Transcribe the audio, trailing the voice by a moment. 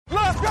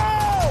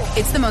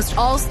It's the most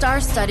all-star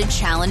studded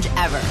challenge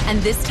ever. And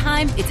this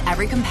time, it's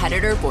every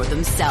competitor for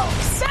themselves.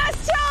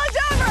 Best challenge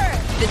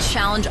ever! The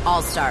Challenge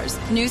All-Stars.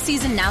 New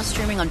season now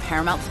streaming on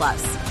Paramount+.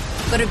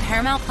 Go to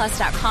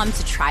ParamountPlus.com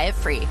to try it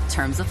free.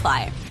 Terms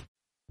apply.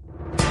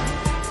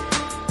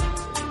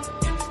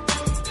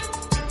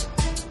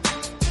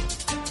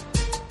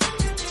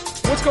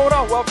 What's going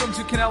on? Welcome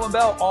to Cannell and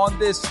Bell on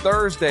this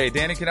Thursday.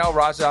 Danny Cannell,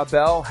 Raja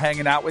Bell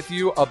hanging out with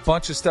you. A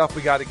bunch of stuff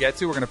we got to get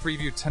to. We're going to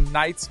preview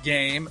tonight's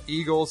game,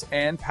 Eagles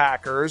and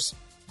Packers.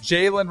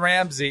 Jalen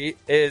Ramsey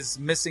is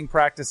missing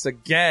practice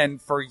again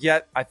for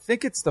yet, I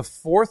think it's the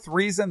fourth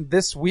reason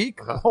this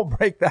week. We'll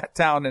break that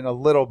down in a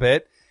little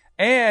bit.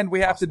 And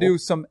we have to do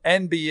some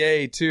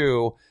NBA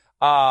too,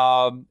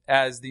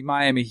 as the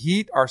Miami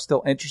Heat are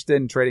still interested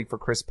in trading for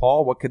Chris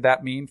Paul. What could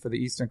that mean for the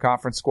Eastern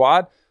Conference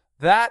squad?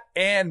 That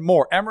and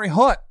more. Emory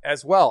Hunt,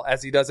 as well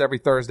as he does every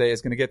Thursday,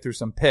 is going to get through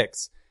some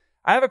picks.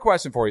 I have a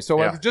question for you.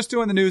 So I'm just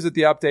doing the news at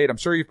the update. I'm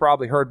sure you've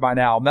probably heard by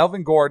now.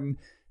 Melvin Gordon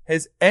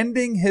is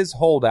ending his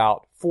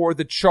holdout for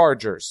the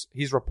Chargers.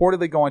 He's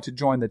reportedly going to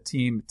join the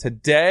team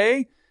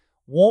today.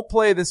 Won't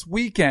play this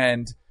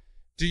weekend.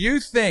 Do you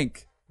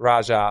think,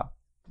 Raja,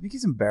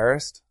 he's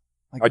embarrassed?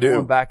 Like, I do.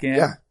 Going back in?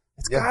 Yeah.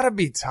 It's got to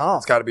be tough.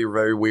 It's got to be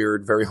very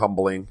weird, very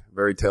humbling,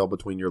 very tail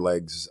between your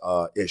legs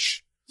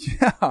ish.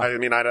 Yeah. I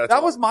mean,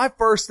 that was my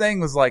first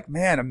thing was like,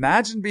 man,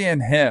 imagine being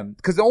him.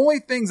 Because the only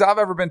things I've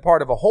ever been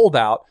part of a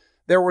holdout,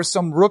 there were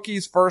some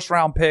rookies first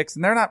round picks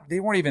and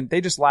they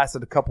just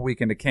lasted a couple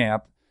weeks into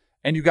camp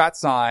and you got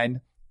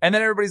signed. And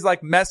then everybody's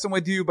like messing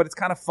with you, but it's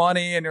kind of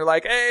funny. And you're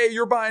like, hey,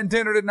 you're buying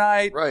dinner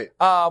tonight. Right.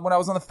 When I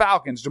was on the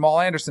Falcons, Jamal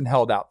Anderson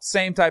held out.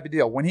 Same type of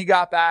deal. When he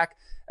got back,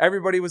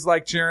 everybody was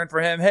like cheering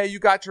for him. Hey, you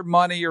got your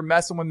money. You're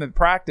messing with him in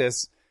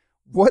practice.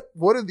 What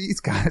do these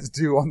guys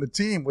do on the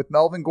team with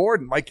Melvin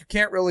Gordon? Like, you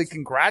can't really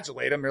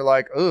congratulate him. You're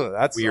like, ugh,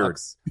 that's weird.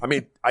 Sucks. I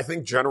mean, I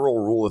think general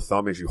rule of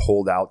thumb is you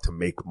hold out to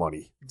make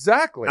money.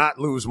 Exactly. Not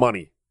lose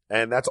money.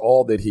 And that's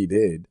all that he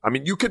did. I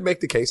mean, you could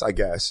make the case, I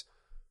guess,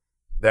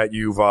 that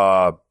you've,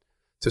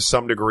 to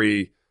some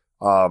degree,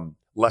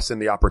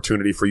 lessened the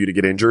opportunity for you to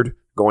get injured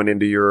going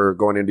into your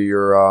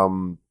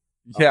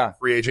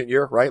free agent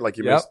year, right? Like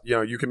missed,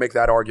 you can make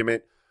that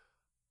argument,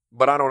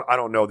 but I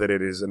don't know that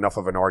it is enough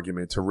of an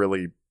argument to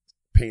really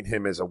paint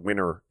him as a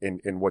winner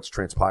in what's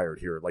transpired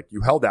here. Like, you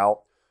held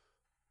out.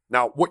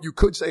 Now, what you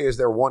could say is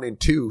they're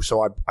 1-2,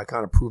 so I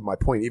kind of proved my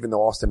point. Even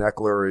though Austin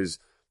Eckler is,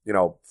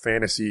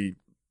 fantasy,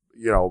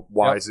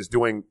 wise is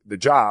doing the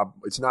job,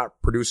 it's not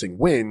producing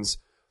wins.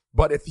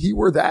 But if he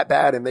were that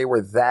bad and they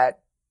were that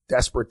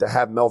desperate to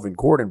have Melvin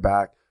Gordon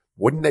back,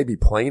 wouldn't they be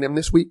playing him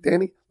this week,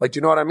 Danny? Like, do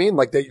you know what I mean?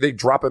 Like, they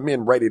drop him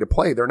in ready to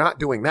play. They're not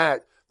doing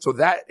that. So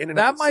that in and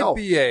of itself,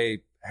 might be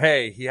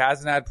hey, he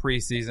hasn't had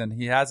preseason.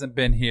 He hasn't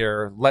been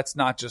here. Let's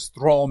not just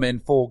throw him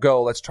in full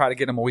go. Let's try to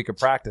get him a week of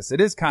practice.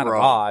 It is kind of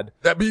odd.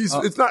 That means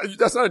that's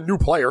not a new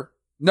player.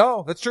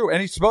 No, that's true.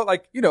 And he's about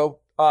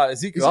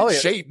Ezekiel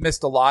Elliott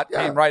missed a lot,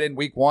 came right in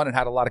week 1 and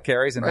had a lot of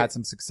carries and had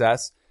some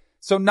success.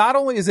 So not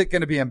only is it going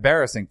to be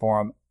embarrassing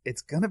for him,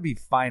 it's going to be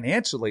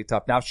financially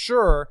tough. Now,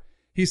 sure,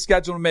 he's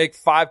scheduled to make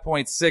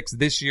 5.6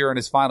 this year in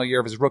his final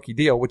year of his rookie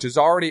deal, which is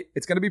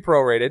it's going to be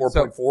prorated.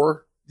 4.4? So,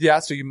 yeah,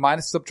 so you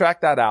might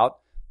subtract that out.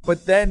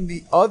 But then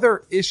the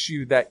other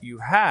issue that you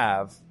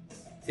have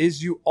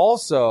is you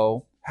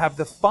also have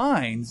the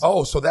fines.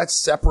 Oh, so that's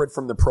separate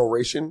from the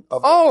proration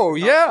of. Oh,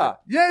 yeah.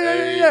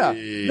 Yeah.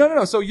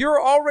 No. So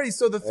you're already,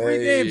 the 3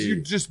 games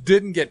you just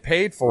didn't get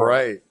paid for.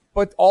 Right.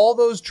 But all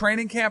those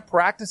training camp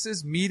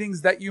practices,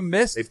 meetings that you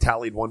missed. They've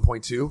tallied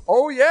 1.2.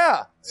 Oh,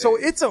 yeah. So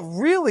it's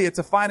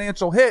a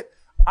financial hit.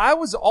 I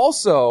was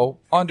also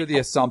under the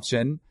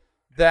assumption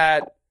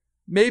that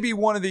maybe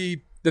one of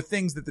the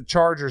things that the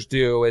Chargers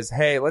do is,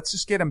 hey, let's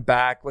just get him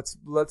back.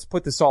 Let's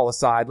put this all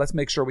aside. Let's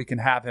make sure we can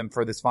have him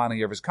for this final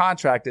year of his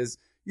contract is,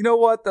 you know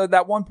what? That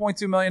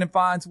 $1.2 million in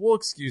fines, we'll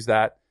excuse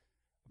that.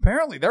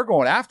 Apparently they're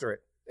going after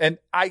it. And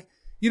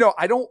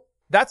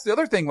that's the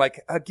other thing.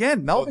 Like,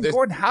 again, Melvin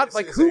Gordon,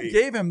 who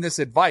gave him this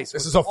advice?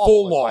 This is a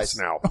full loss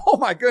now. Oh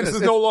my goodness.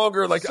 This is no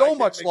longer like so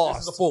much loss.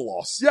 This is a full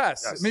loss.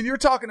 Yes. I mean, you're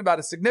talking about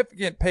a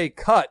significant pay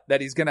cut that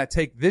he's going to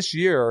take this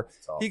year.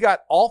 He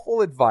got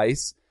awful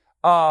advice.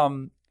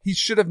 He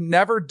should have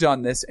never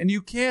done this. And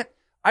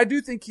I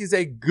do think he's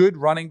a good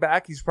running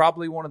back. He's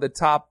probably one of the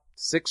top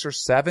 6 or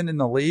 7 in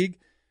the league.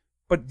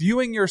 But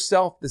viewing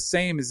yourself the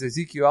same as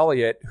Ezekiel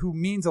Elliott, who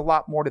means a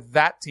lot more to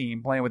that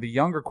team playing with a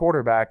younger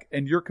quarterback,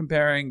 and you're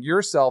comparing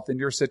yourself in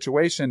your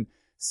situation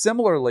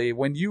similarly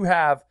when you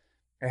have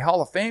a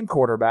Hall of Fame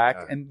quarterback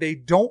and they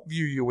don't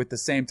view you with the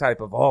same type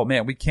of, oh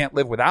man, we can't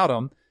live without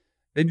him,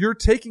 then you're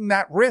taking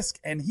that risk.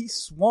 And he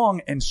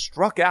swung and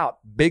struck out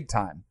big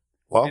time.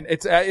 Well, and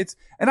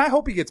and I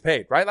hope he gets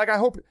paid, right? Like I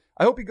hope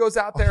he goes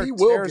out there and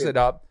tears it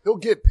up. He'll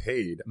get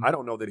paid. I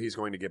don't know that he's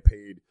going to get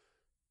paid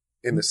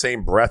in the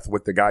same breath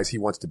with the guys he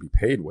wants to be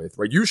paid with,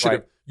 right?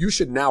 You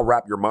should now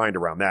wrap your mind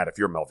around that if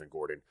you're Melvin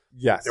Gordon.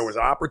 Yes. There was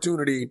an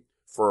opportunity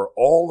for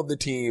all of the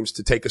teams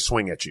to take a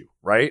swing at you,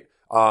 right?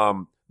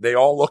 They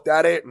all looked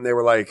at it and they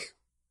were like,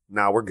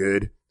 nah, we're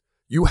good.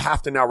 You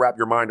have to now wrap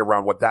your mind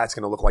around what that's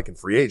going to look like in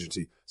free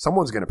agency.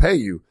 Someone's going to pay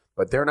you,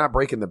 but they're not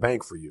breaking the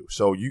bank for you.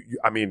 So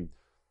I mean,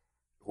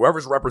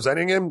 whoever's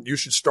representing him, you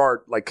should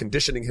start like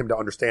conditioning him to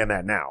understand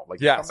that now. Like,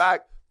 you come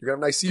back, you're going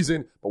to have a nice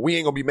season, but we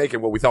ain't going to be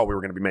making what we thought we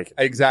were going to be making.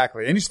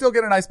 Exactly. And you still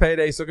get a nice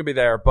payday, still going to be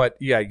there. But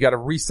yeah, you got to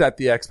reset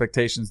the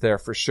expectations there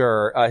for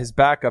sure. His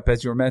backup,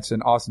 as you were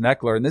mentioning, Austin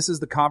Eckler, and this is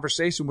the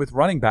conversation with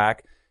running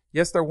back.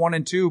 Yes, they're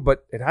 1-2,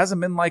 but it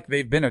hasn't been like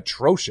they've been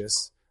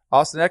atrocious.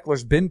 Austin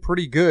Eckler's been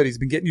pretty good. He's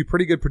been getting you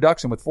pretty good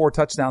production with 4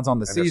 touchdowns on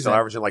the season. They're still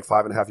averaging like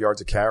 5.5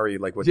 yards a carry.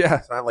 Like,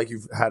 it's not like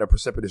you've had a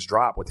precipitous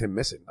drop with him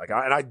missing. Like,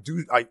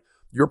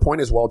 your point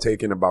is well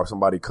taken about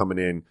somebody coming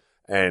in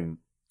and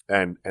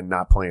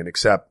not playing.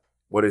 Except,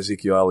 what did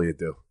Ezekiel Elliott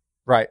do?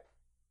 Right.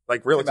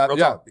 Like, really, real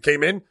talk. He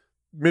came in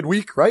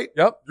midweek, right?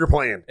 Yep. You're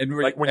playing,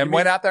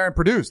 went out there and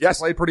produced. Yes,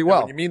 played pretty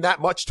well. When you mean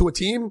that much to a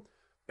team.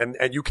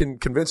 And you can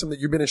convince them that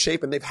you've been in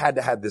shape, and they've had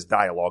to have this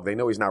dialogue. They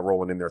know he's not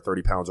rolling in there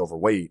 30 pounds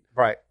overweight.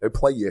 Right. They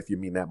play you if you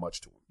mean that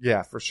much to him.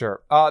 Yeah, for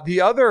sure. The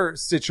other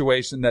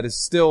situation that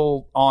is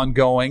still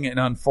ongoing and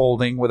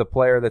unfolding with a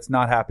player that's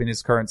not happy in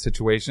his current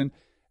situation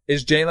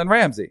is Jalen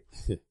Ramsey.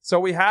 So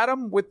we had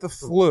him with the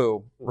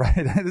flu, right?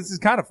 This is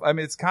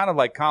it's kind of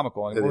like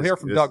comical. And we'll hear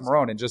from Doug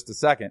Marrone in just a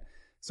second.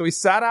 So he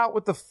sat out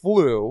with the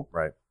flu.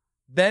 Right.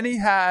 Then he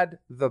had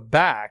the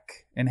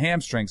back and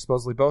hamstring,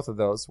 supposedly both of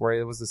those, where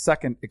it was the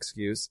second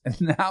excuse.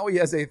 And now he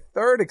has a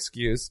third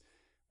excuse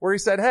where he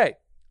said, hey,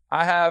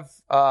 I have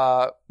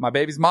my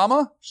baby's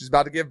mama. She's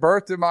about to give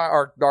birth to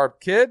our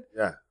kid.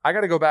 Yeah. I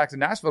got to go back to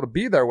Nashville to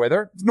be there with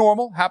her. It's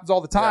normal. Happens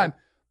all the time.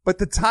 Yeah. But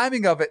the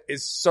timing of it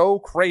is so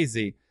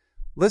crazy.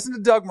 Listen to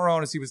Doug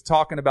Marrone as he was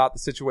talking about the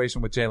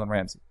situation with Jalen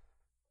Ramsey.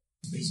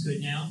 He's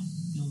good now?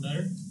 Feeling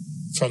better?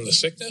 From the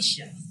sickness?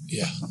 Yeah.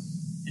 Yeah.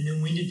 And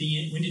then when did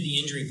the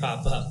injury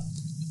pop up?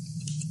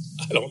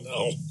 I don't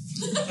know.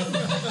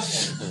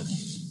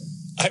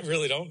 I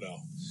really don't know.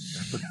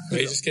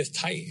 He just gets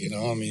tight,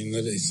 I mean,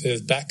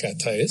 his back got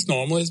tight. It's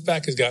normal. His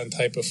back has gotten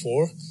tight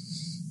before.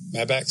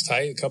 My back's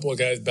tight. A couple of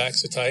guys'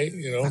 backs are tight.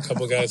 A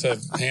couple of guys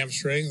have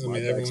hamstrings. I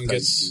mean, everyone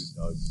gets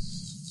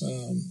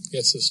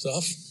this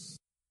stuff.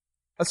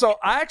 So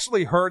I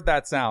actually heard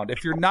that sound.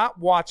 If you're not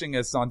watching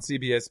us on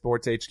CBS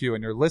Sports HQ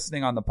and you're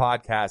listening on the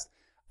podcast,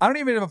 I don't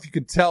even know if you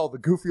can tell the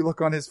goofy look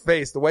on his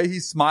face, the way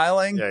he's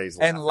smiling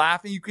and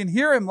laughing. You can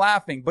hear him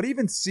laughing, but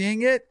even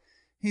seeing it,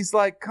 he's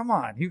like, come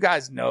on, you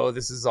guys know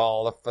this is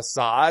all a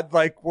facade.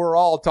 Like, we're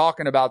all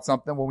talking about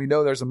something when we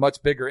know there's a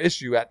much bigger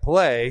issue at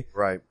play.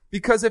 Right.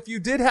 Because if you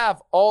did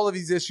have all of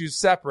these issues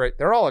separate,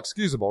 they're all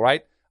excusable,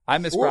 right? I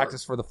missed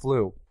practice for the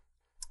flu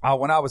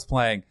when I was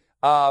playing.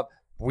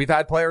 We've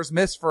had players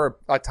miss for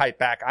a tight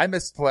back. I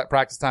missed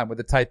practice time with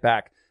a tight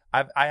back.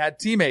 I had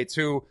teammates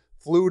who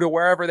flew to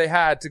wherever they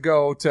had to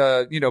go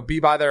to, be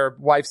by their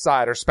wife's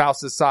side or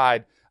spouse's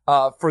side,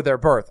 for their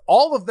birth.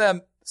 All of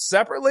them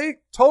separately,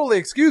 totally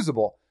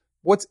excusable.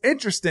 What's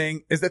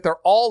interesting is that they're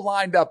all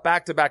lined up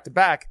back to back to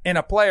back in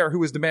a player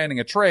who is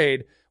demanding a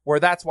trade, where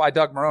that's why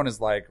Doug Marrone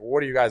is like,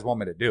 what do you guys want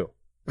me to do?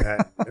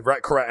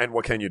 Right, correct. And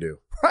what can you do?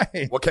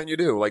 Right. What can you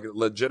do? Like,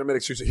 legitimate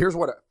excuses. Here's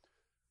what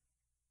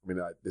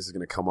this is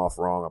going to come off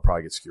wrong. I'll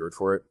probably get skewered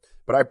for it,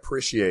 but I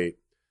appreciate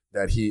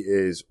that he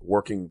is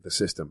working the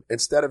system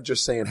instead of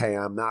just saying, hey,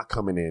 I'm not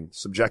coming in,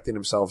 subjecting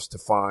himself to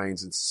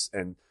fines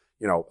and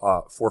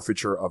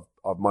forfeiture of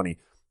money.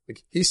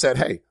 Like, he said,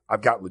 hey,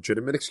 I've got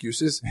legitimate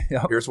excuses.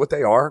 Yep. Here's what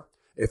they are.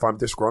 If I'm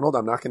disgruntled,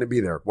 I'm not going to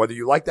be there. Whether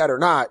you like that or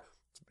not,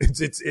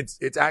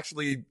 it's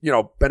actually,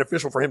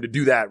 beneficial for him to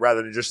do that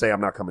rather than just say,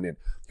 I'm not coming in.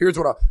 Here's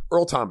what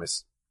Earl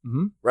Thomas,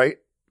 right?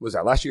 Was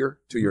that last year,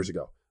 2 years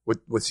ago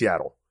with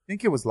Seattle? I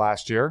think it was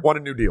last year. Won a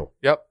new deal.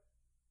 Yep.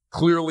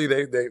 Clearly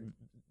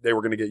they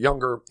were going to get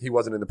younger. He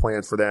wasn't in the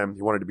plans for them.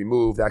 He wanted to be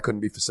moved. That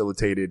couldn't be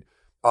facilitated.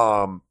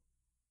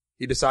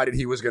 He decided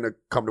he was going to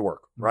come to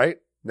work, right?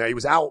 Now he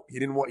was out. He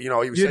didn't want, he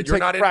said, you're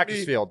not into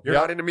me. Field. You're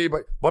not into me,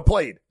 but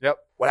played. Yep.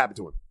 What happened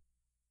to him?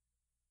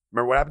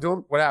 Remember what happened to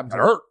him? What happened to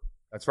him? him? Got hurt.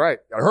 That's right.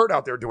 Got hurt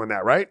out there doing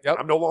that, right? Yep.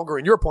 I'm no longer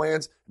in your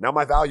plans. Now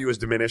my value is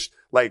diminished.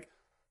 Like,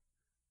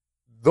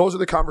 those are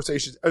the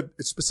conversations,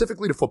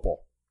 specifically to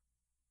football,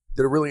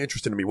 that are really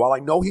interesting to me. While I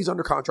know he's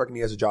under contract and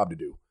he has a job to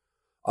do,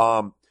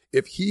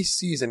 if he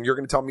sees, and you're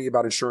going to tell me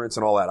about insurance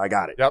and all that, I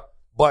got it. Yep.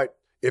 But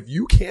if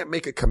you can't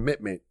make a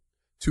commitment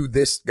to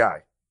this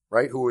guy,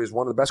 right, who is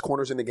one of the best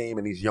corners in the game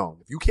and he's young,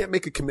 if you can't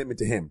make a commitment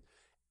to him,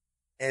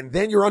 and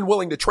then you're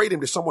unwilling to trade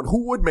him to someone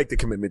who would make the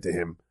commitment to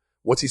him,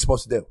 what's he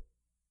supposed to do?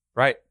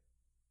 Right.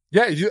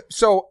 Yeah.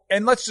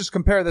 And let's just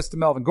compare this to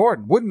Melvin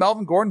Gordon. Wouldn't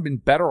Melvin Gordon been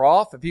better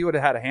off if he would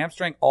have had a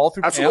hamstring all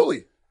through Absolutely.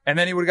 camp? And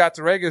then he would have got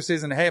to regular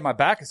season, hey, my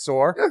back is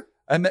sore. Yeah.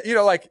 And, he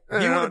would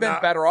have been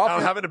better off.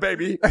 I'm having a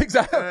baby.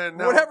 Exactly.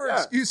 Whatever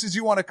excuses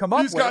you want to come up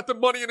with. He's got the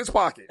money in his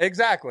pocket.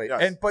 Exactly.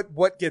 Yes. But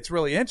what gets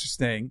really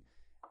interesting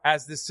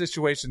as this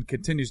situation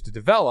continues to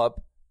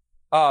develop,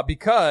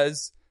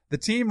 because the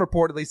team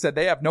reportedly said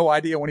they have no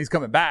idea when he's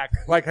coming back.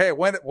 Like, hey,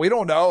 we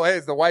don't know. Hey,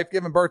 is the wife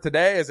giving birth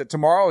today? Is it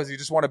tomorrow? Does he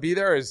just want to be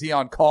there? Is he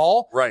on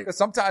call? Right. Because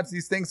sometimes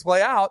these things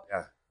play out.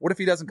 Yeah. What if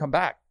he doesn't come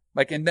back?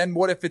 Like, and then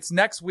what if it's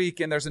next week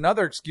and there's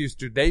another excuse?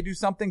 Do they do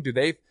something? Do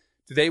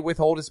they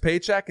withhold his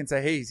paycheck and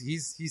say, hey,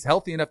 he's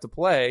healthy enough to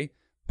play,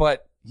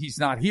 but he's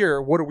not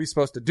here. What are we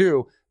supposed to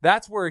do?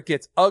 That's where it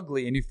gets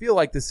ugly, and you feel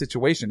like this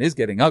situation is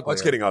getting ugly. Well,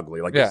 it's getting ugly.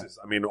 Like, this is,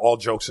 I mean, all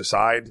jokes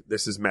aside,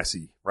 this is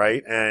messy,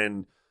 right?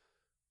 And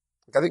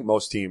I think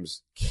most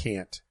teams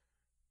can't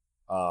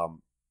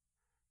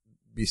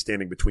be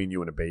standing between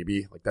you and a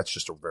baby. Like, that's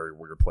just a very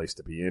weird place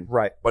to be in.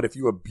 Right. But if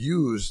you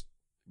abuse,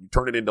 you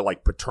turn it into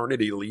like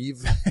paternity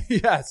leave.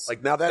 Yes.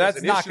 Like, now that's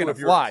is an not issue gonna if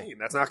you're fly. a team.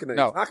 That's not going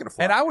No. to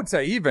fly. And I would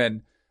say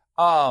even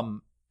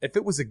if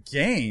it was a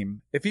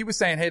game, if he was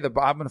saying, hey, I'm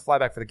going to fly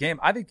back for the game,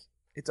 I think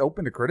it's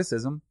open to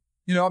criticism.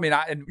 You know, I mean,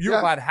 and you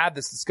and I had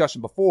this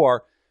discussion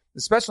before,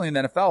 especially in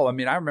the NFL. I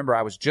mean, I remember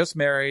I was just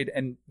married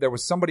and there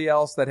was somebody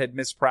else that had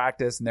missed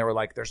practice and they were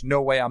like, there's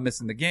no way I'm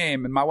missing the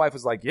game. And my wife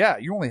was like, yeah,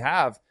 you only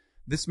have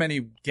this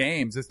many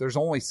games. There's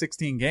only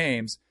 16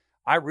 games.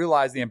 I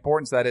realize the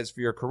importance that is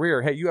for your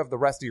career. Hey, you have the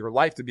rest of your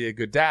life to be a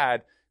good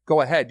dad.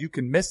 Go ahead. You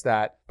can miss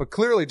that. But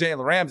clearly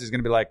Jalen Ramsey is going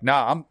to be like,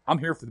 nah, I'm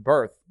here for the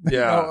birth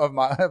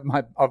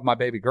of my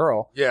baby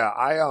girl. Yeah.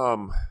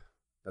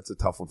 That's a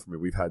tough one for me.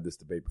 We've had this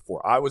debate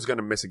before. I was going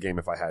to miss a game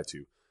if I had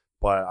to,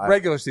 but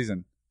regular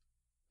season.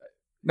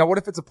 Now, what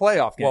if it's a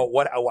playoff game?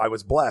 Well, I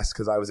was blessed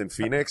because I was in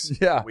Phoenix.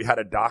 Yeah. We had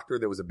a doctor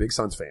that was a big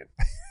Suns fan.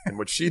 And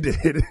what she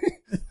did,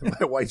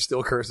 my wife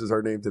still curses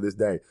her name to this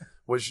day,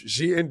 was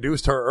she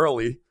induced her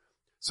early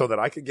so that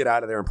I could get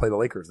out of there and play the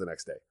Lakers the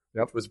next day.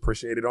 Yep. Which was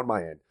appreciated on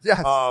my end.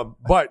 Yes.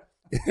 But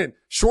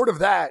short of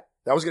that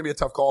was going to be a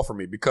tough call for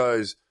me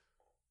because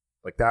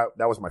like that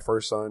was my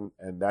first son,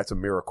 and that's a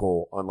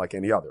miracle unlike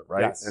any other,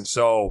 right? Yes. And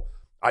so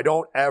I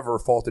don't ever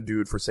fault a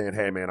dude for saying,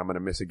 hey, man, I'm going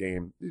to miss a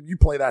game. You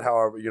play that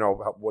however,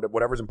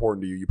 whatever's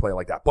important to you, you play it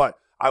like that. But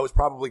I was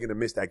probably going to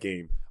miss that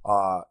game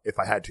if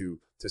I had to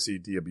see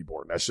Dia be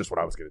born. That's just what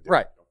I was going to do.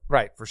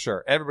 Right, for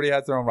sure. Everybody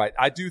has their own right.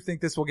 I do think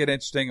this will get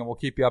interesting, and we'll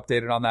keep you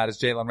updated on that as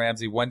Jalen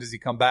Ramsey. When does he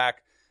come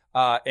back?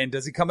 And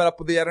does he come up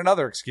with yet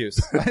another excuse?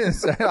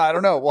 I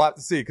don't know. We'll have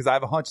to see because I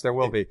have a hunch there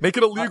will be. Make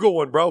it a legal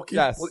one, bro.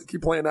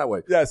 Keep playing that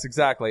way. Yes,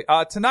 exactly.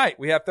 Tonight,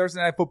 we have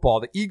Thursday Night Football.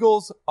 The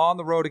Eagles on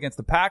the road against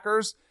the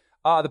Packers.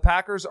 The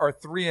Packers are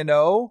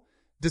 3-0.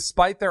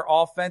 Despite their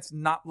offense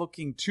not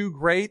looking too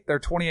great, they're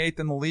 28th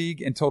in the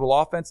league in total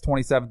offense,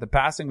 27th in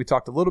passing. We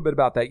talked a little bit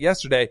about that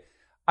yesterday.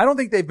 I don't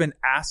think they've been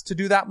asked to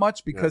do that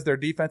much because their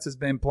defense has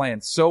been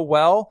playing so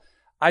well.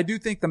 I do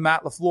think the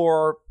Matt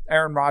LaFleur,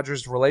 Aaron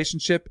Rodgers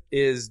relationship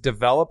is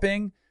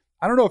developing.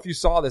 I don't know if you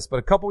saw this, but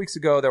a couple weeks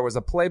ago, there was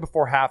a play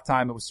before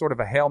halftime. It was sort of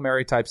a Hail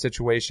Mary type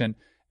situation.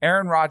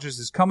 Aaron Rodgers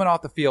is coming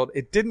off the field.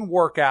 It didn't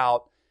work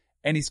out,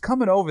 and he's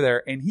coming over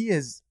there, and he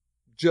is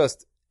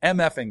just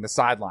MFing the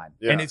sideline.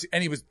 Yeah. And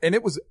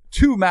it was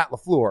to Matt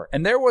LaFleur.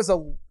 And there was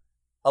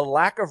a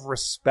lack of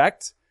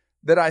respect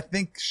that I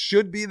think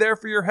should be there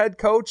for your head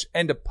coach,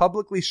 and to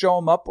publicly show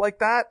him up like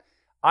that,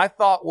 I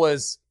thought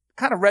was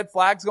kind of red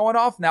flags going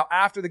off. Now,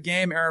 after the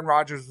game, Aaron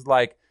Rodgers was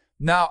like,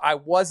 no, I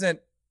wasn't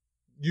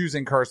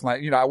using curse.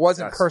 I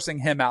wasn't cursing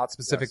him out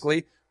specifically.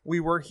 Yes. We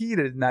were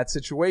heated in that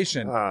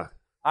situation.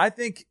 I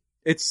think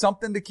it's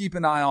something to keep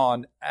an eye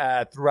on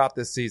throughout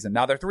this season.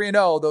 Now, they're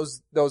 3-0.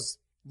 Those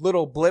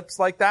little blips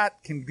like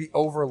that can be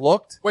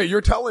overlooked. Wait,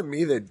 you're telling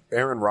me that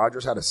Aaron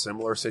Rodgers had a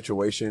similar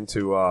situation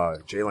to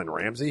Jalen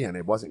Ramsey and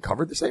it wasn't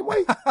covered the same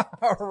way?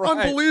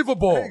 Right.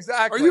 Unbelievable.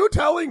 Exactly. Are you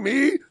telling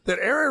me that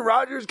Aaron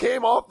Rodgers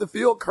came off the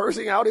field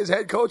cursing out his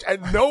head coach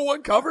and no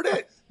one covered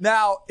it?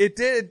 Now, he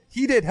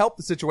did help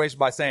the situation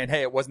by saying,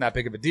 hey, it wasn't that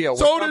big of a deal.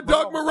 So did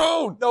Doug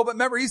Marrone. No, but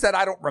remember, he said,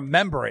 I don't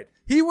remember it.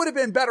 He would have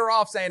been better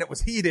off saying it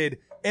was heated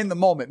in the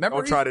moment. Remember,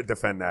 don't try to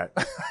defend that.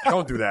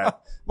 Don't do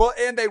that. Well,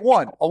 and they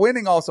won.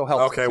 Winning also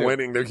helps. Okay,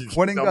 winning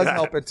does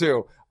help it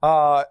too.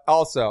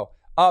 Also.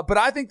 But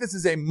I think this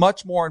is a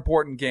much more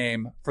important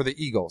game for the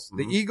Eagles.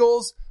 Mm-hmm. The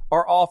Eagles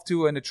are off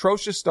to an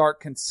atrocious start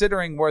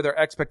considering where their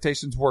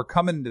expectations were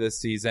coming into this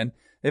season.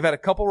 They've had a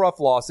couple rough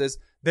losses.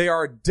 They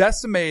are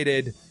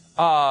decimated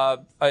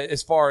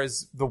as far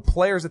as the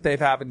players that they've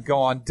haven't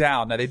gone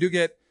down. Now, they do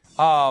get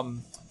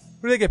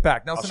who do they get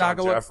back? Nelson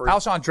Aguilar?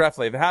 Alshon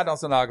Jeffrey. They had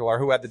Nelson Aguilar,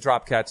 who had the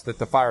drop catch that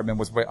the fireman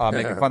was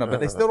making fun of.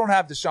 But they still don't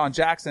have Deshaun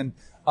Jackson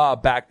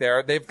back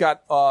there. They've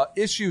got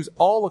issues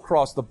all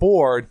across the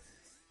board.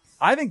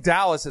 I think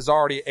Dallas is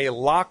already a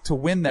lock to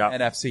win the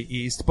NFC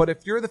East. But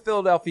if you're the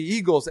Philadelphia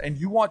Eagles and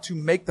you want to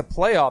make the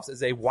playoffs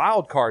as a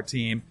wild card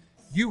team,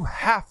 you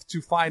have to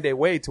find a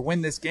way to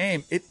win this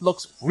game. It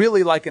looks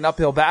really like an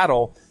uphill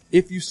battle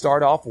if you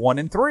start off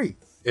 1-3.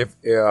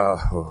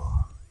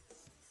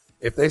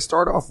 If they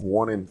start off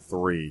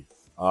 1-3,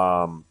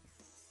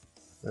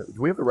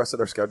 do we have the rest of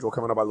their schedule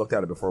coming up? I looked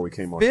at it before we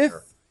came on.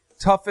 Fifth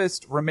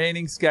toughest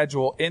remaining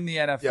schedule in the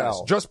NFL.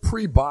 Yes, just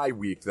pre-bye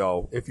week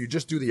though. If you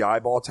just do the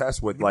eyeball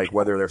test with like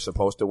whether they're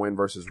supposed to win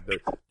versus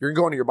you're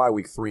going to your bye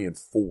week 3 and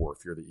 4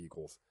 if you're the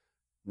Eagles.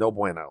 No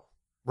bueno.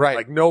 Right.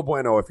 Like no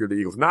bueno if you're the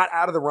Eagles. Not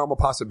out of the realm of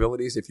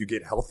possibilities if you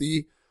get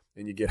healthy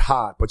and you get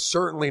hot, but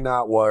certainly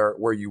not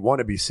where you want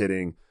to be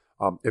sitting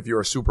if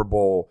you're a Super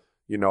Bowl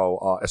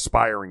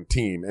aspiring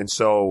team. And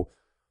so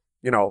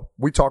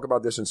we talk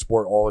about this in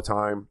sport all the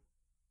time.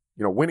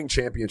 Winning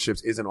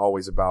championships isn't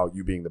always about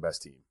you being the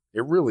best team.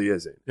 It really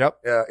isn't. Yep.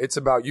 It's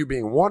about you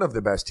being one of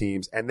the best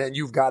teams, and then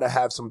you've got to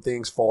have some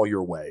things fall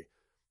your way.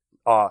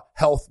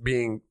 Health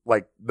being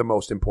like the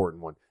most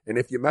important one. And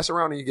if you mess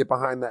around and you get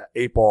behind that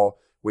 8 ball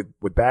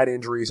with bad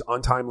injuries,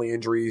 untimely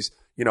injuries,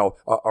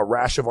 a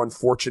rash of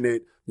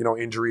unfortunate,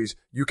 injuries,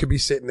 you could be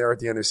sitting there at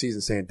the end of the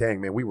season saying,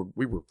 dang, man, we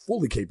were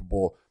fully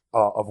capable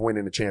of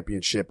winning the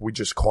championship. We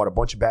just caught a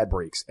bunch of bad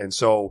breaks. And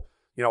so,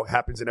 it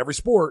happens in every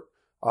sport.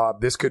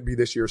 This could be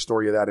this year's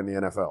story of that in the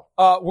NFL.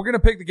 We're going to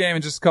pick the game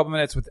in just a couple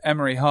minutes with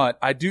Emory Hunt.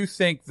 I do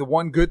think the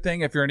one good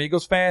thing, if you're an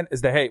Eagles fan,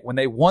 is that, hey, when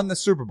they won the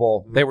Super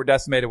Bowl, they were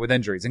decimated with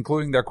injuries,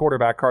 including their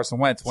quarterback, Carson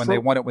Wentz, when they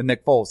won it with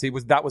Nick Foles.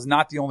 That was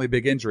not the only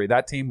big injury.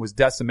 That team was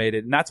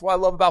decimated, and that's what I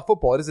love about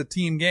football. It is a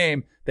team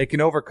game. They can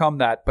overcome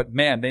that, but,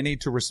 man, they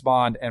need to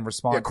respond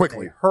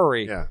quickly. In a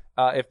hurry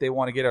if they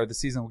want to get, or the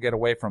season will get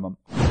away from them.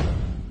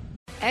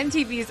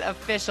 MTV's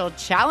official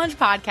Challenge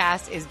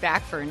podcast is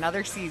back for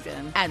another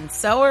season. And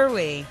so are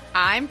we.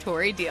 I'm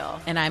Tori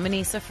Deal. And I'm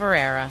Anissa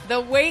Ferreira.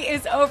 The wait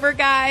is over,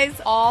 guys.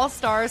 All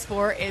Stars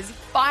 4 is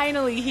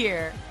finally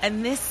here.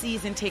 And this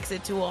season takes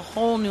it to a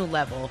whole new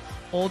level.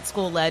 Old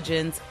school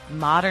legends,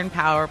 modern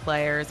power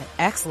players, and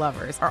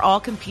ex-lovers are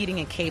all competing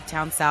in Cape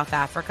Town, South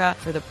Africa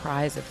for the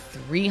prize of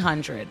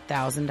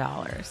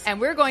 $300,000. And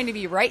we're going to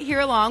be right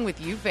here along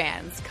with you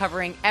fans,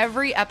 covering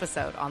every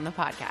episode on the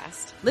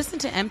podcast. Listen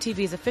to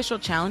MTV's official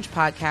Challenge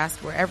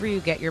podcast wherever you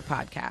get your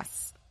podcasts.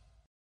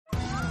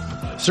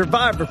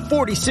 Survivor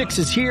 46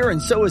 is here, and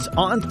so is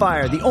On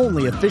Fire, the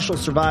only official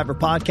Survivor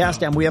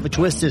podcast, and we have a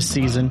twist this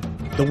season.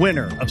 The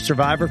winner of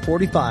Survivor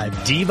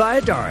 45, Dee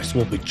Valladares,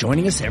 will be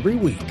joining us every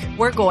week.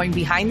 We're going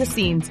behind the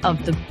scenes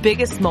of the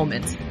biggest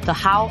moments, the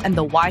how and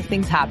the why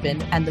things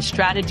happen, and the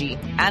strategy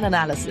and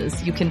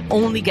analysis you can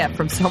only get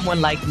from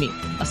someone like me,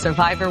 a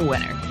Survivor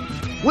winner.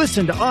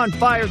 Listen to On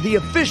Fire, the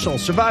official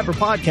Survivor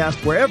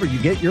podcast, wherever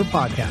you get your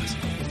podcast.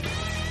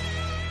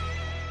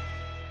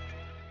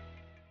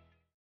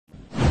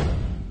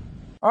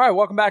 All right,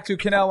 welcome back to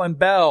Cannell and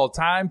Bell.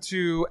 Time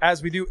to,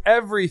 as we do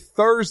every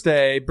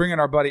Thursday, bring in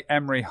our buddy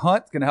Emory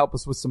Hunt. Going to help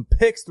us with some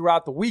picks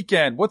throughout the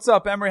weekend. What's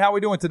up, Emory? How are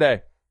we doing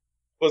today?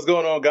 What's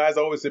going on, guys?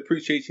 I always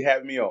appreciate you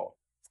having me on.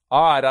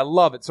 All right, I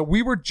love it. So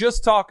we were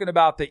just talking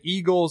about the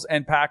Eagles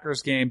and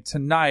Packers game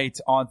tonight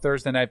on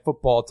Thursday Night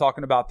Football,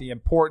 talking about the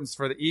importance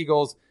for the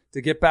Eagles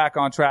to get back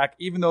on track,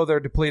 even though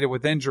they're depleted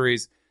with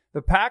injuries.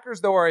 The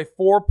Packers, though, are a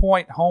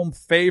 4-point home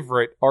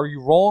favorite. Are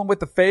you rolling with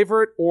the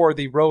favorite or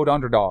the road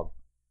underdog?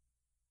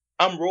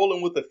 I'm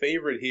rolling with the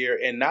favorite here,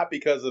 and not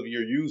because of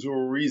your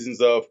usual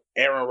reasons of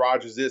Aaron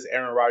Rodgers this,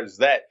 Aaron Rodgers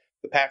that.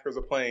 The Packers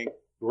are playing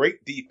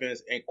great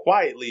defense, and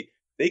quietly,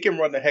 they can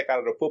run the heck out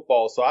of the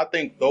football. So I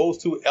think those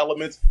two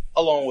elements,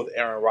 along with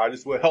Aaron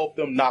Rodgers, will help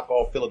them knock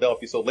off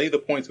Philadelphia. So lay the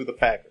points with the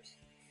Packers.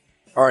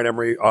 All right,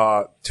 Emory,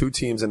 two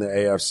teams in the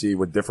AFC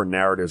with different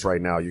narratives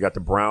right now. You got the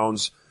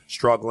Browns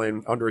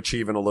struggling,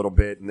 underachieving a little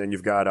bit, and then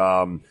you've got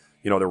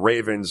the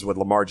Ravens with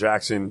Lamar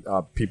Jackson,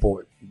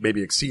 people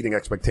maybe exceeding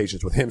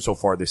expectations with him so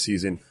far this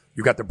season.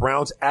 You've got the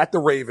Browns at the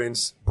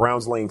Ravens,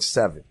 Browns laying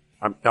 7.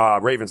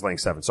 Ravens laying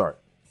 7, sorry.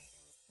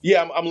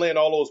 Yeah, I'm laying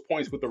all those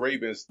points with the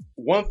Ravens.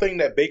 One thing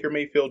that Baker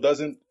Mayfield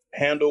doesn't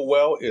handle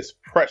well is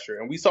pressure.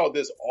 And we saw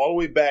this all the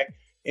way back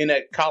in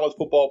that college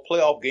football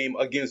playoff game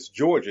against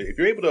Georgia. If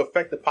you're able to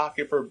affect the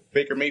pocket for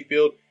Baker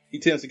Mayfield, he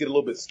tends to get a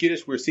little bit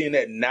skittish. We're seeing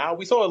that now.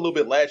 We saw it a little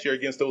bit last year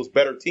against those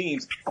better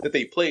teams that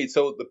they played.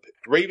 So the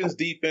Ravens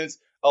defense,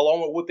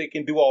 along with what they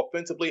can do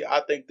offensively,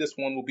 I think this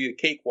one will be a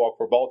cakewalk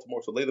for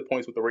Baltimore. So lay the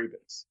points with the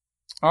Ravens.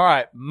 All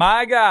right.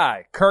 My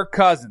guy, Kirk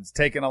Cousins,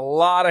 taking a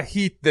lot of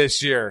heat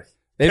this year.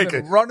 They've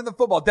been running the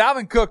football.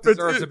 Dalvin Cook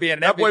deserves to be an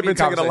MVP. That boy been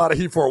taking a lot of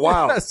heat for a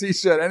while. Yes, he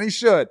should, and he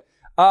should.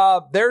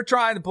 They're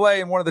trying to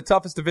play in one of the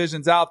toughest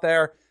divisions out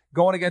there,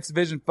 going against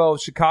division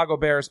foes, Chicago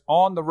Bears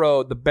on the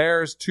road. The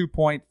Bears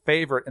 2-point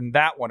favorite in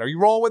that one. Are you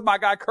rolling with my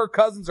guy Kirk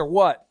Cousins or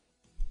what?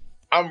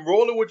 I'm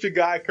rolling with your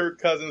guy Kirk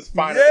Cousins.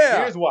 Finally,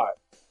 here's why.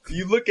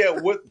 You look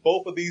at what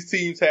both of these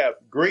teams have: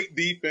 great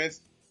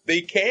defense. They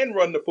can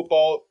run the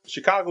football.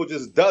 Chicago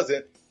just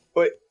doesn't.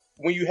 But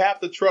when you have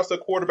to trust a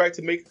quarterback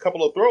to make a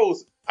couple of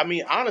throws, I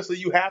mean, honestly,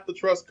 you have to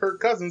trust Kirk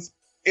Cousins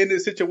in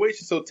this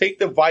situation. So take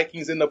the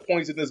Vikings and the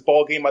points in this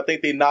ball game. I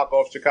think they knock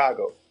off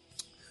Chicago.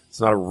 It's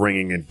not a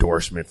ringing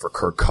endorsement for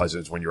Kirk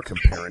Cousins when you're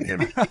comparing him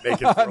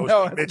making throws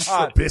to Mitch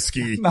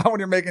Trubisky. Not when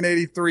you're making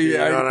 83, you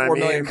know what I mean?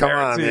 million Come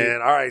guaranteed. on,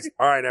 man.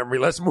 All right, Emory.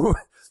 Let's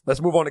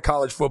move on to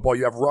college football.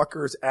 You have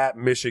Rutgers at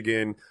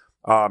Michigan.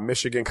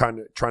 Michigan kind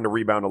of trying to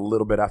rebound a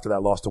little bit after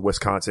that loss to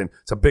Wisconsin.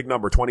 It's a big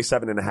number,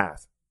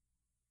 27.5.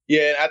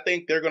 Yeah, and I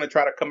think they're going to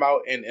try to come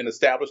out and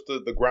establish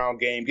the ground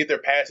game, get their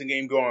passing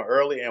game going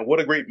early. And what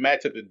a great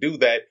matchup to do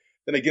that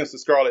than against the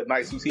Scarlet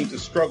Knights, who seem to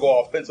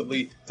struggle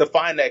offensively to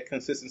find that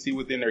consistency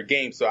within their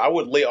game. So I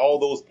would lay all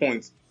those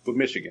points with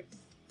Michigan.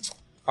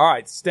 All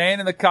right, staying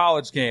in the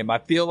college game. I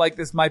feel like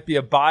this might be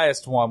a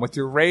biased one with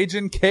your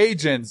Ragin'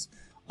 Cajuns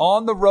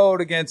on the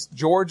road against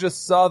Georgia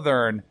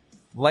Southern,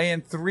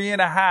 laying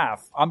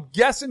 3.5. I'm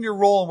guessing you're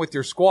rolling with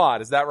your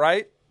squad. Is that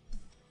right?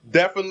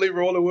 Definitely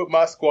rolling with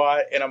my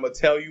squad, and I'm going to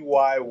tell you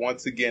why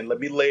once again. Let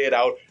me lay it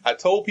out. I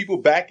told people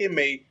back in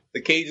May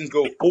the Cajuns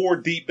go 4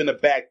 deep in the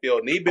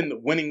backfield, and they've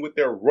been winning with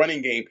their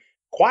running game.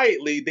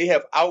 Quietly, they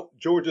have out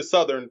Georgia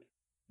Southern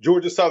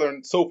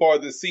so far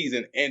this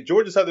season, and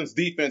Georgia Southern's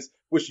defense,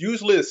 which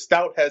usually is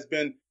stout, has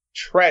been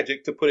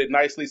tragic, to put it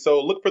nicely.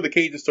 So look for the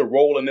Cajuns to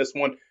roll in this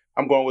one.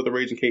 I'm going with the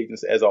Raging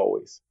Cajuns as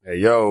always. Hey,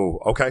 yo.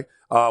 Okay.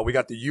 We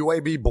got the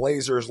UAB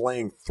Blazers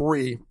laying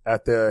 3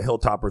 at the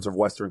Hilltoppers of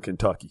Western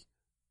Kentucky.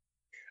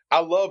 I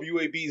love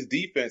UAB's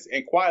defense,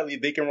 and quietly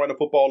they can run the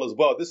football as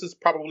well. This is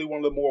probably one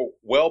of the more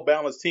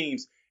well-balanced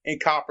teams in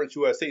Conference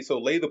USA. So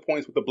lay the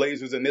points with the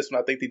Blazers in this one.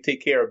 I think they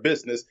take care of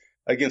business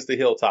against the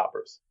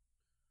Hilltoppers.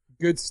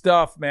 Good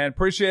stuff, man.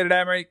 Appreciate it,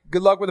 Emery.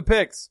 Good luck with the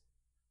picks.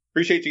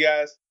 Appreciate you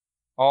guys.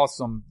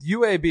 Awesome.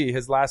 UAB,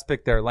 his last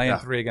pick there, laying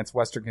 3 against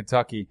Western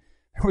Kentucky.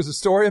 There was a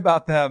story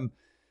about them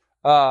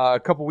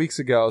a couple weeks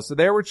ago. So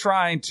they were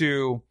trying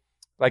to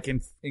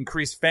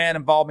increase fan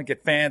involvement,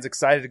 get fans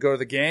excited to go to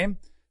the game.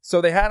 So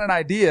they had an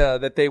idea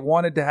that they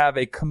wanted to have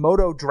a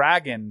Komodo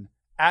dragon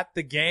at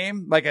the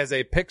game, like as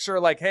a picture,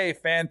 like, hey,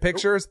 fan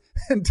pictures,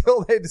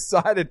 until they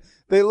decided,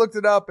 they looked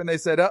it up and they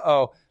said,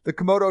 the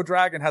Komodo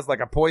dragon has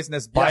like a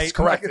poisonous bite. Yes,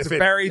 correct. Like it's a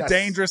very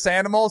dangerous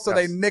animal. So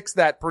they nixed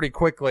that pretty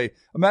quickly.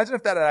 Imagine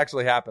if that had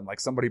actually happened. Like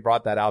somebody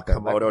brought that out there.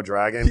 Komodo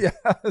dragon?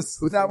 Yes.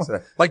 Who thinks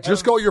that? Like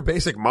just go your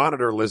basic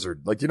monitor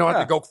lizard. Like you don't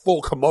have to go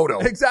full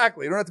Komodo.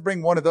 Exactly. You don't have to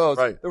bring one of those.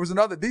 Right. There was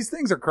these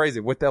things are crazy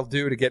what they'll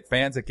do to get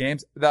fans at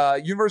games.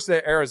 The University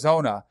of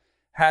Arizona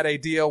had a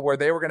deal where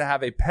they were going to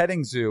have a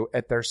petting zoo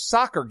at their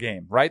soccer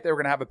game, right? They were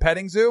going to have a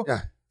petting zoo.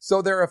 Yeah.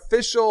 So their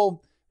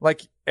official,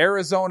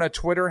 Arizona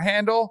Twitter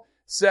handle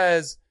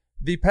says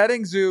the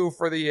petting zoo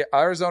for the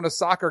Arizona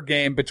soccer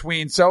game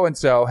between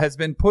so-and-so has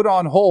been put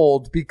on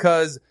hold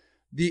because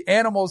the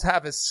animals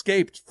have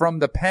escaped from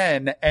the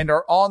pen and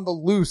are on the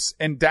loose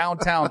in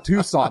downtown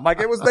Tucson.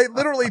 They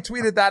literally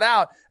tweeted that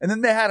out. And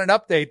then they had an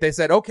update. They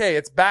said, okay,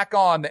 it's back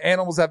on. The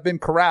animals have been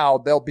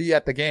corralled. They'll be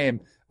at the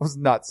game. It was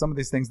nuts. Some of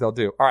these things they'll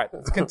do. All right,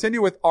 let's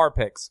continue with our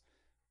picks.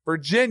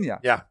 Virginia.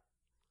 Yeah.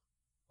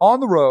 On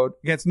the road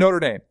against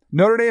Notre Dame.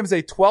 Notre Dame is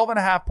a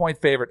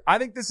 12.5-point favorite. I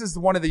think this is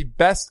one of the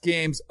best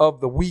games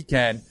of the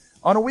weekend.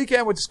 On a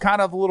weekend, which is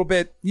kind of a little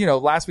bit,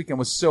 last weekend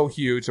was so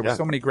huge. There were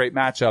so many great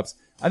matchups.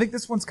 I think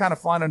this one's kind of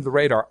flying under the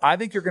radar. I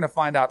think you're going to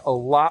find out a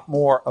lot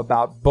more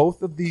about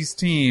both of these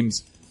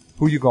teams.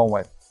 Who you going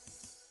with?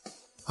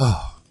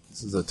 Oh,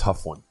 this is a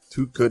tough one.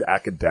 2 good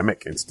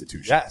academic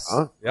institutions. Yes.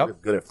 Huh?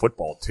 Yep. Good at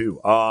football,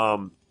 too.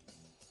 I'm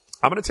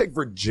going to take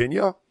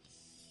Virginia,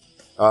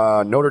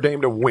 Notre Dame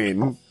to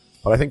win,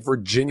 but I think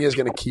Virginia is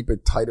going to keep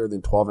it tighter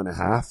than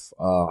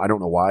 12.5. I don't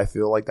know why I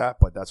feel like that,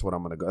 but that's what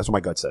I'm going to go. That's what my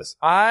gut says.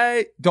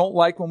 I don't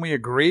like when we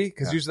agree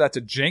because usually that's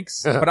a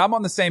jinx, but I'm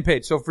on the same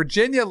page. So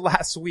Virginia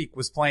last week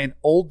was playing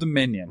Old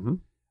Dominion. Mm-hmm.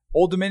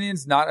 Old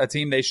Dominion's not a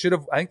team they should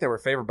have. I think they were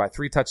favored by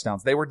 3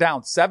 touchdowns. They were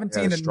down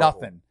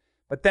 17-0.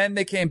 But then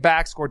they came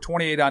back, scored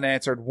 28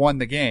 unanswered, won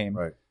the game.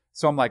 Right.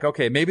 So I'm like,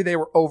 okay, maybe they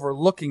were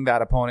overlooking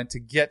that opponent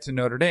to get to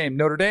Notre Dame.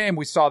 Notre Dame,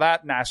 we saw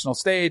that national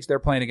stage. They're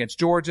playing against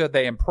Georgia.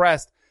 They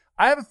impressed.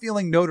 I have a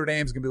feeling Notre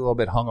Dame's going to be a little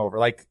bit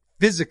hungover,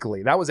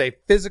 physically. That was a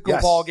physical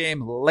ball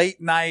game,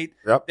 late night.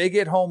 Yep. They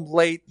get home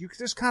late. You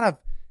just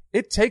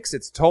it takes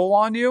its toll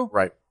on you.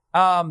 Right.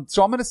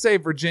 So I'm going to say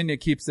Virginia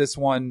keeps this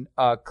one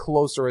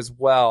closer as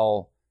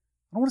well.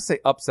 I don't want to say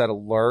upset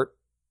alert.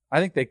 I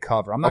think they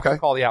cover. I'm not going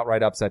to call the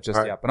outright upset just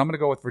yet, but I'm going to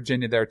go with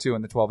Virginia there too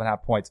in the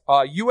 12.5 points.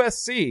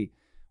 USC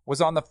was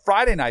on the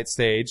Friday night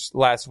stage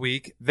last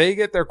week. They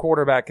get their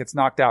quarterback gets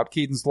knocked out,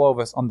 Keaton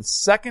Slovis, on the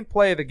second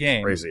play of the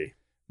game. Crazy.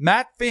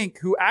 Matt Fink,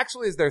 who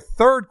actually is their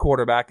third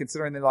quarterback,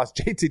 considering they lost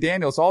JT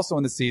Daniels also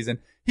in the season,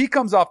 he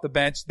comes off the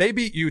bench. They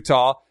beat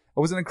Utah. It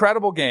was an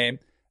incredible game.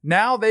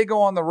 Now they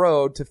go on the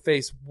road to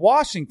face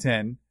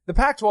Washington. The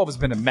Pac-12 has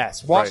been a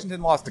mess.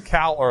 Washington lost to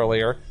Cal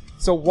earlier.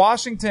 So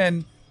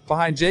Washington,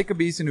 behind Jacob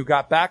Eason, who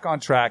got back on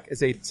track,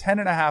 is a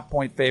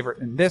 10.5-point favorite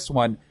in this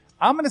one.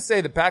 I'm going to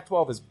say the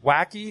Pac-12 is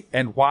wacky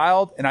and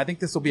wild, and I think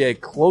this will be a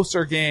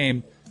closer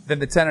game than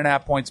the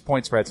 10.5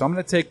 point spread. So I'm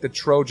going to take the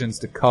Trojans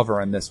to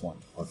cover in this one.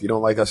 Well, if you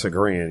don't like us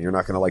agreeing, you're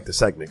not going to like the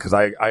segment because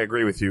I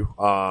agree with you.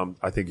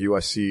 I think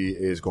USC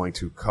is going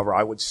to cover.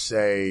 I would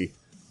say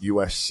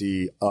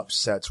USC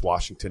upsets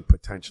Washington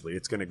potentially.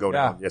 It's going to go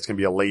down. It's going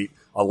to be a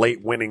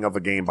late winning of a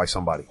game by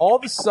somebody. All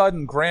of a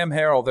sudden, Graham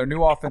Harrell, their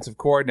new offensive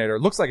coordinator,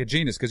 looks like a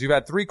genius because you've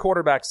had 3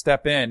 quarterbacks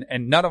step in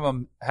and none of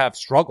them have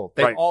struggled.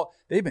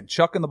 They've been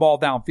chucking the ball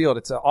downfield.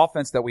 It's an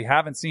offense that we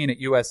haven't seen at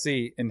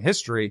USC in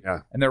history,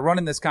 and they're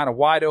running this kind of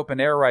wide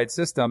open air raid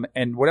system.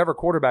 And whatever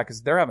quarterback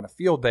is, they're having a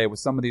field day with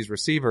some of these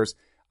receivers.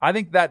 I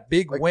think that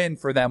big win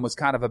for them was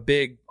kind of a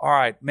big, all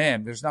right,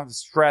 man, there's not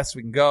stress.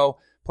 We can go.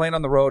 Playing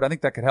on the road, I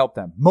think that could help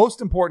them. Most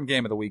important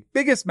game of the week,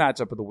 biggest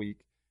matchup of the week,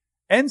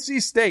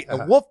 NC State, a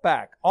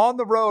Wolfpack on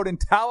the road in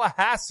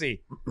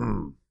Tallahassee.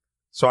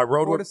 So I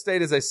rode Florida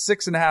State is a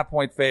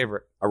 6.5-point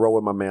favorite. I rode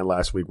with my man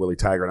last week, Willie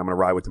Taggart. I'm going to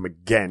ride with him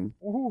again.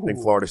 Ooh. I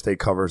think Florida State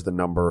covers the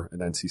number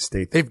and NC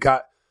State. They've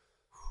got,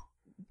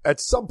 at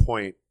some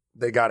point,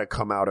 they got to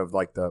come out of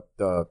like the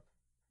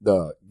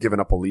the giving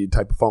up a lead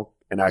type of funk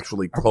and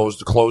actually close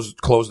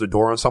the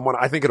door on someone.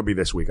 I think it'll be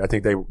this week. I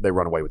think they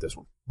run away with this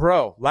one.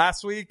 Bro,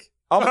 last week,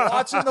 I'm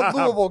watching the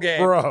Louisville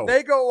game. Bro.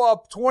 They go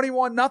up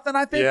 21-0,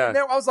 I think. Yeah. And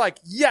I was like,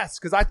 yes,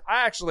 because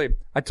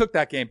I took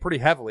that game pretty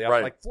heavily. I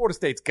was like, Florida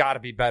State's got to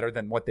be better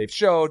than what they've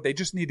showed. They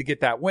just need to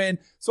get that win.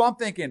 So I'm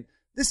thinking,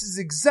 this is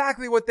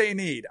exactly what they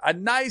need. A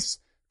nice,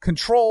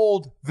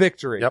 controlled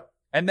victory. Yep.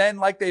 And then,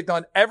 like they've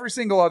done every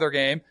single other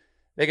game,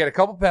 they get a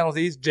couple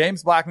penalties.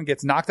 James Blackman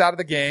gets knocked out of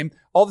the game.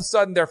 All of a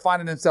sudden, they're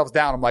finding themselves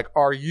down. I'm like,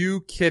 are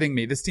you kidding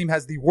me? This team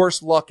has the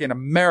worst luck in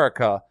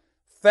America.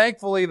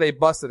 Thankfully, they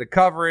busted a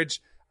coverage.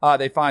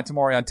 They find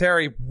Tamorrion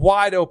Terry,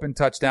 wide open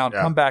touchdown,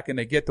 come back and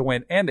they get the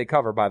win, and they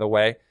cover, by the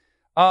way.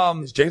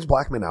 Is James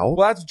Blackman out?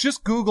 Well, that's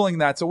just Googling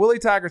that. So Willie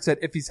Taggart said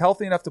if he's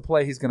healthy enough to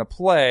play, he's going to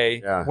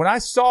play. Yeah. When I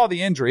saw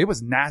the injury, it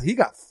was nasty. He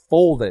got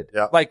folded,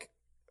 like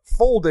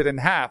folded in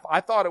half. I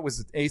thought it was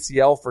an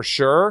ACL for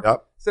sure.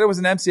 Yep. Said it was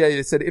an MCL.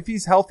 They said if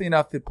he's healthy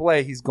enough to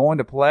play, he's going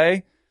to play.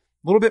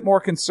 A little bit more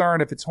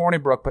concerned if it's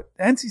Hornibrook, but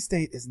NC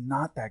State is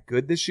not that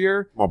good this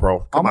year. Come on,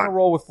 bro. I'm going to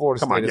roll with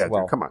Florida State as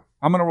well. Dude, come on.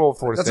 I'm going to roll with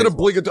Florida State. That's an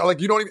obligatory.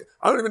 Like,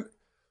 I don't even.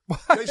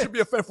 They should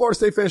be Florida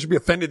State fans should be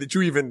offended that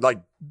you even No,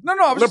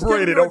 I was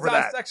liberated just over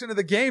that section of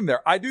the game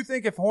there. I do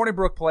think if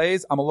Hornibrook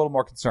plays, I'm a little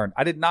more concerned.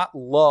 I did not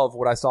love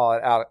what I saw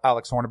at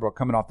Alex Hornibrook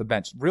coming off the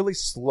bench. Really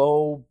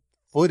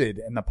slow-footed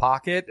in the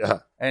pocket. Yeah.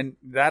 And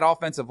that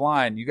offensive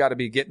line, you got to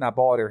be getting that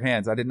ball out of your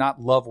hands. I did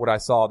not love what I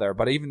saw there.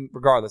 But even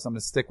regardless, I'm going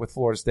to stick with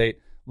Florida State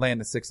laying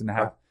the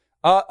 6.5.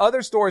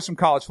 Other stories from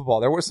college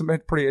football. There were some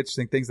pretty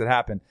interesting things that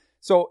happened.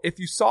 So if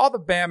you saw the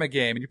Bama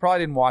game, and you probably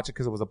didn't watch it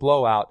because it was a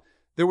blowout,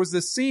 there was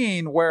this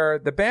scene where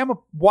the Bama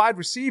wide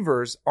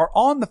receivers are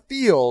on the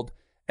field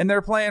and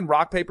they're playing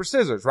rock, paper,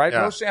 scissors, right?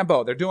 Yeah.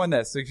 Rochambeau. They're doing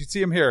this. So you can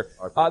see them here.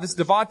 This is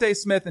Devontae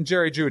Smith and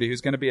Jerry Jeudy,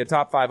 who's going to be a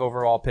top 5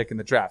 overall pick in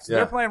the draft. So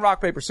they're playing rock,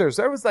 paper, scissors.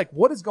 So everyone's like,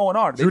 what is going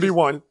on? Jeudy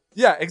won.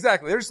 Yeah,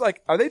 exactly. They're just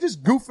like, are they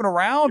just goofing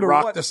around? He or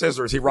rocked what? the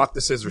scissors. He rocked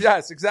the scissors.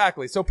 Yes,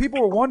 exactly. So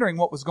people were wondering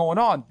what was going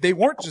on. They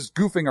weren't just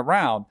goofing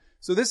around.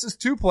 So this is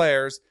 2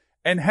 players,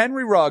 and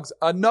Henry Ruggs,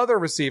 another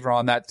receiver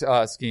on that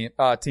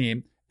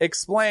team,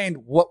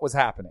 explained what was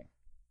happening.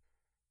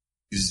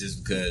 It's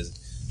just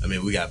because, I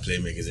mean, we got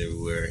playmakers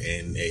everywhere,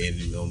 and at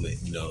any moment,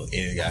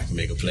 any guy can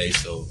make a play.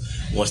 So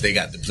once they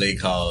got the play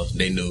call,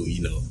 they knew,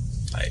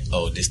 like,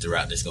 oh, this the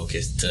route that's going to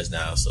catch the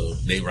touchdown. So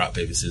they rock,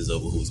 paper, scissors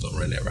over who's going to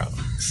run that route.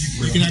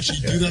 You can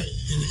actually do that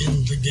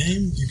in the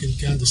game. You can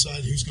kind of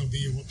decide who's going to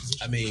be in what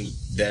position. I mean,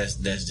 that's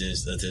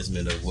just a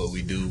testament of what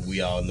we do.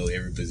 We all know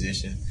every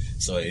position.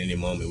 So at any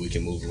moment, we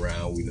can move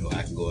around. We know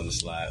I can go on the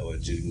slide, or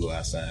Jude can go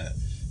outside,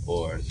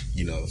 or,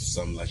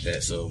 something like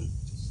that. So,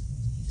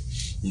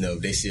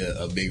 if they see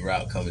a big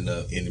route coming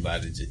up,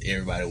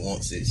 everybody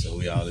wants it. So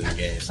we all in the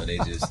game. So they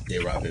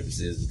rock, paper,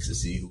 scissors to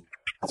see who.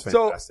 That's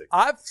fantastic. So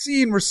I've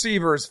seen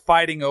receivers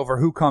fighting over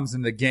who comes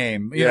in the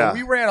game. You know,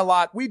 we ran a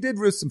lot. We did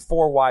some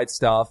 4 wide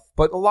stuff,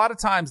 but a lot of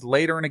times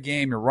later in a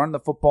game, you're running the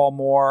football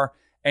more,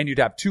 and you'd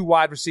have 2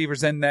 wide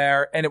receivers in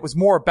there, and it was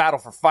more a battle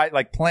for fight,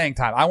 like playing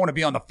time. I want to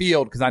be on the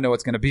field because I know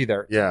it's going to be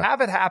there. Yeah. To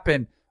have it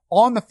happen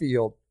on the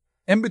field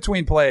in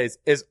between plays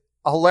is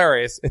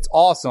hilarious. It's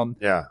awesome.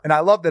 Yeah. And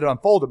I love that it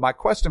unfolded. My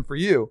question for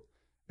you,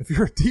 if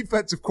you're a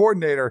defensive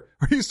coordinator,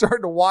 are you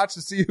starting to watch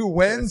to see who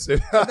wins?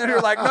 And then you're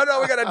like,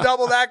 no, we got to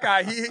double that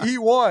guy. He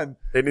won.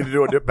 They need to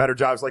do a better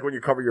job. It's like when you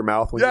cover your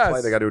mouth when you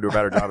play, they got to do a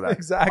better job of that.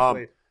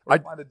 Exactly. I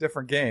find a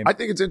different game. I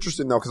think it's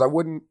interesting though, because I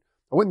wouldn't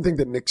think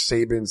that Nick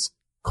Saban's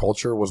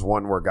culture was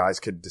one where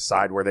guys could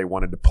decide where they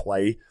wanted to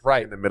play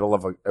in the middle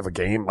of a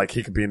game. Like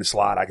he could be in the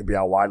slot, I could be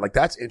out wide. Like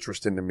that's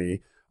interesting to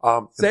me.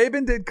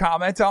 Saban did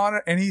comment on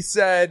it, and he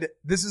said,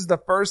 this is the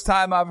first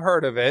time I've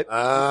heard of it. He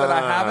said,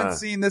 I haven't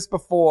seen this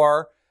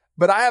before,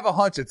 but I have a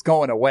hunch it's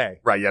going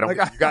away. Right, yeah. You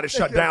got to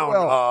shut down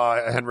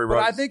Henry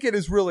Ruggs. But I think it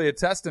is really a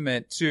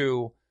testament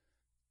to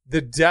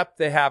the depth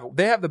they have.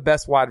 They have the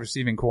best wide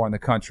receiving core in the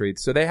country.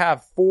 So they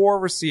have 4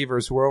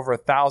 receivers who are over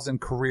 1,000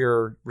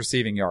 career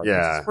receiving yards.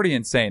 Yeah. Which is pretty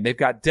insane. They've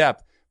got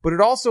depth. But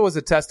it also is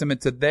a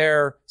testament to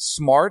their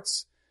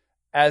smarts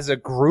as a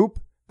group.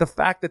 The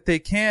fact that they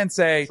can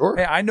say,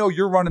 hey, I know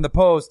you're running the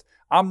post.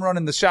 I'm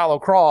running the shallow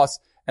cross.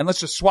 And let's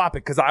just swap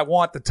it because I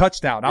want the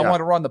touchdown. I want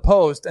to run the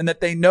post. And that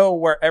they know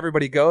where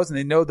everybody goes and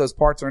they know those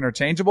parts are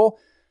interchangeable.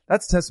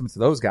 That's a testament to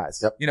those guys,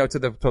 to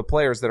the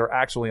players that are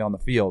actually on the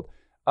field.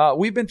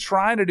 We've been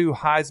trying to do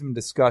Heisman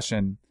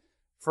discussion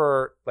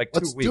for like 2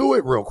 weeks. Let's do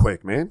it real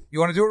quick, man. You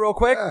want to do it real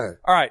quick? Yeah.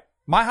 All right.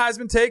 My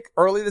Heisman take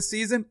early this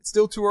season,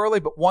 still too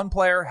early, but one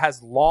player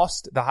has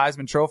lost the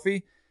Heisman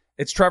Trophy.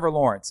 It's Trevor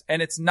Lawrence.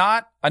 And it's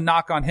not a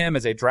knock on him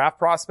as a draft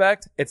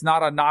prospect. It's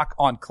not a knock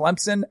on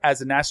Clemson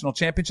as a national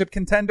championship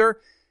contender.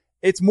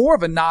 It's more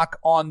of a knock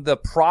on the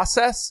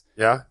process.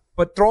 Yeah.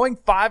 But throwing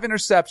 5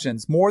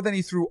 interceptions, more than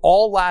he threw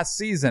all last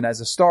season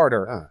as a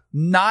starter,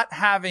 not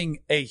having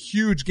a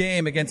huge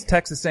game against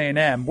Texas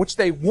A&M, which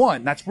they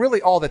won. That's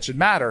really all that should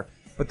matter.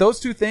 But those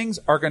 2 things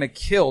are going to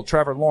kill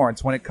Trevor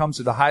Lawrence when it comes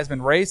to the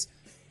Heisman race.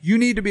 You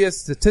need to be a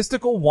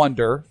statistical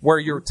wonder where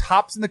you're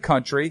tops in the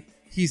country.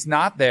 He's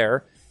not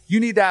there. you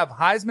need to have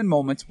Heisman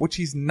moments, which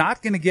he's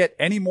not going to get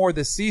any more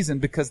this season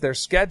because their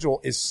schedule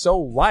is so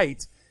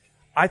light.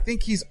 I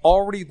think he's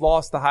already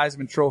lost the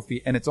Heisman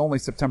Trophy, and it's only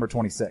September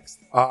 26th.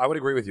 I would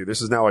agree with you.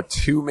 This is now a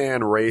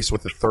two-man race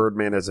with the third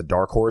man as a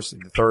dark horse.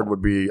 The third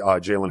would be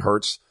Jalen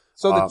Hurts.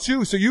 So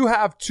so you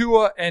have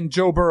Tua and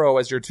Joe Burrow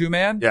as your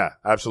two-man? Yeah,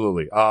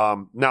 absolutely.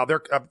 Now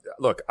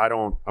look,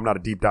 I'm not a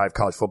deep dive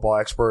college football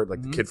expert,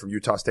 like the kid from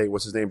Utah State,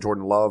 what's his name?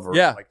 Jordan Love, or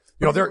yeah. like,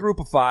 you know, they're a group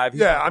of 5.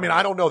 I mean,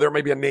 I don't know. There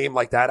may be a name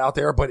like that out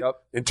there, but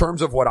in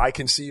terms of what I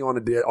can see on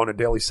a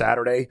daily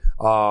Saturday,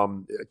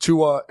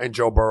 Tua and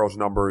Joe Burrow's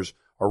numbers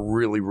are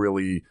really,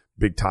 really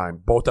big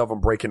time. Both of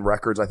them breaking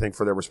records, I think,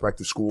 for their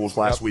respective schools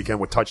last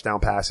weekend with touchdown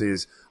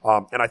passes.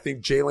 And I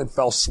think Jalen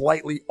fell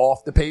slightly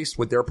off the pace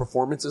with their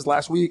performances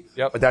last week,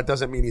 but that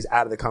doesn't mean he's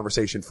out of the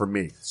conversation for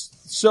me.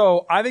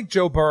 So I think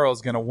Joe Burrow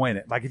is going to win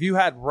it. Like, if you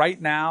had right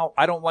now,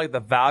 I don't like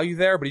the value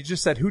there, but he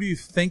just said, who do you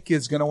think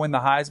is going to win the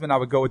Heisman? I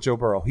would go with Joe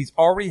Burrow. He's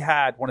already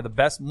had one of the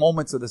best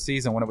moments of the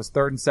season when it was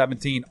 3rd and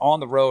 17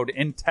 on the road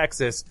in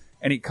Texas,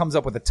 and he comes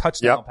up with a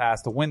touchdown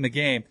pass to win the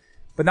game.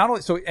 But not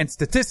only so, and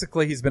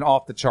statistically, he's been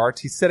off the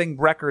charts. He's setting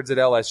records at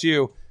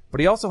LSU, but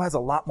he also has a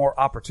lot more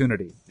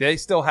opportunity. They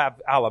still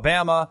have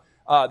Alabama.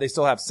 They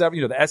still have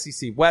several, the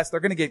SEC West.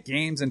 They're going to get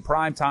games in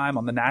prime time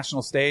on the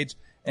national stage.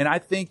 And I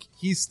think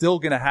he's still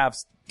going to have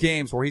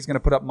games where he's going to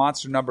put up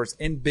monster numbers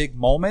in big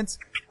moments.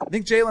 I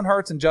think Jalen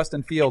Hurts and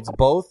Justin Fields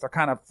both are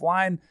kind of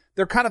flying.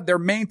 They're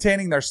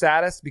maintaining their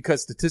status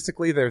because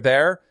statistically they're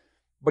there.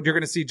 But you're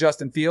going to see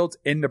Justin Fields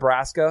in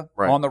Nebraska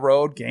on the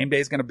road. Game day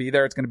is going to be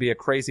there. It's going to be a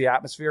crazy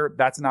atmosphere.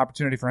 That's an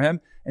opportunity for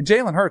him. And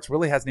Jalen Hurts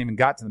really hasn't even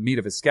got to the meat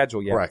of his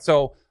schedule yet. Right.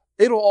 So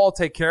it'll all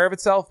take care of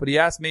itself. But he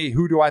asked me,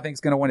 who do I think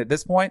is going to win at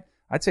this point?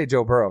 I'd say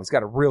Joe Burrow. He's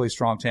got a really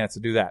strong chance to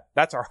do that.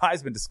 That's our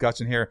Heisman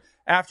discussion here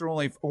after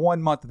only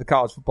 1 month of the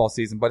college football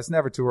season. But it's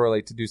never too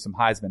early to do some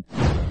Heisman.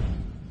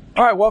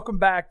 All right, welcome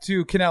back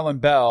to Cannell and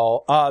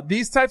Bell.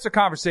 These types of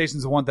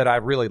conversations are one that I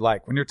really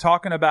like. When you're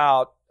talking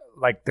about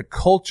like the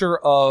culture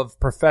of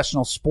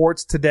professional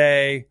sports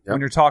today,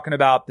 when you're talking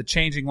about the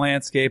changing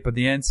landscape of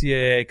the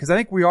NCAA, because I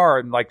think we are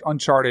in like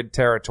uncharted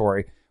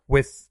territory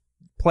with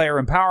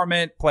player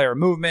empowerment, player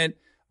movement,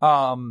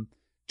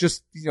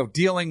 just,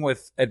 dealing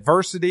with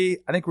adversity.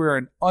 I think we're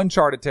in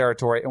uncharted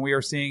territory, and we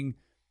are seeing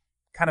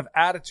kind of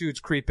attitudes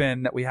creep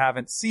in that we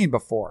haven't seen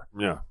before.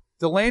 Yeah.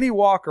 Delaney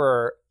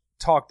Walker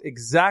talked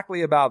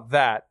exactly about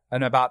that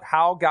and about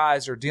how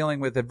guys are dealing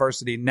with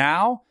adversity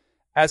now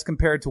as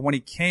compared to when he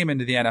came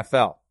into the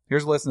NFL.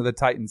 Here's a listen to the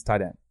Titans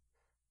tight end.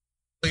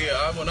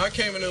 Yeah, when I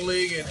came in the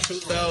league in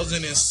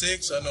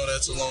 2006, I know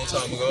that's a long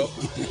time ago,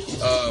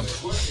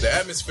 the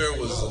atmosphere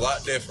was a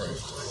lot different.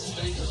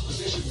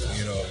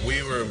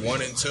 We were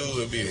 1 and 2.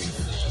 It'd be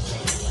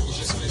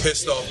some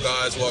pissed off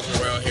guys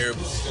walking around here,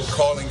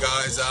 calling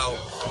guys out,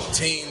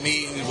 team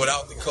meeting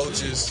without the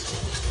coaches.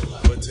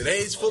 But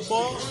today's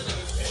football,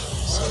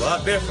 it's a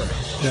lot different.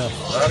 Yeah.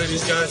 A lot of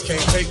these guys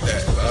can't take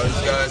that. A lot of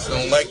these guys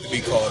don't like to be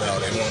called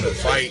out. They want to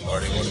fight or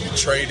they want to be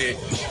traded.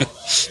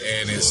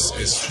 And that's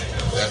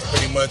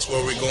pretty much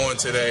where we're going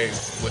today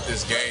with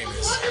this game.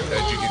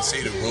 As you can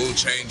see, the rule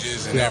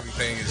changes and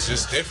everything is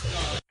just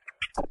different.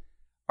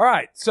 All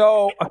right,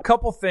 so a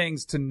couple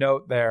things to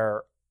note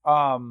there.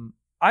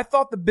 I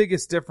thought the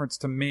biggest difference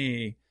to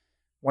me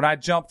when I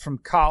jumped from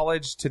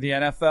college to the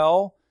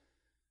NFL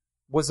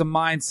was a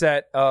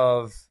mindset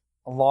of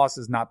a loss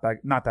is not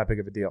that big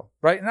of a deal,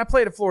 right? And I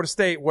played at Florida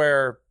State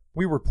where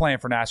we were playing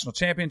for national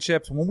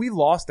championships. When we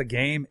lost a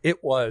game,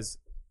 it was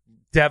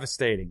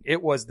devastating.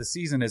 It was the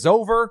season is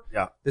over.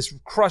 Yeah. This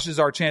crushes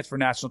our chance for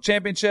national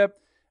championship.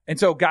 And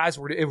so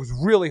it was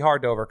really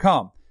hard to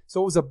overcome.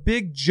 So it was a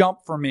big jump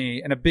for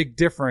me and a big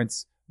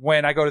difference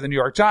when I go to the New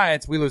York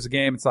Giants. We lose a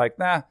game. It's like,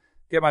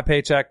 get my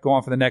paycheck, go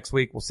on for the next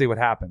week. We'll see what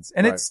happens.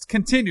 And it's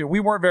continued. We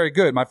weren't very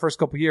good. My first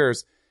couple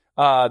years,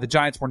 the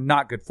Giants were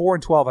not good.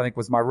 4-12, I think,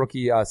 was my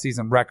rookie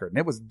season record. And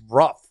it was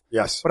rough.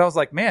 Yes. But I was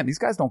like, man, these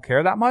guys don't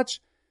care that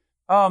much.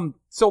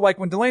 So like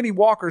when Delaney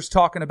Walker's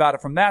talking about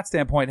it from that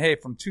standpoint, hey,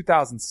 from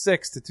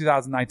 2006 to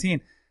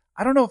 2019,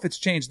 I don't know if it's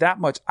changed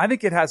that much. I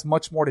think it has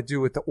much more to do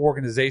with the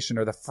organization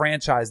or the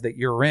franchise that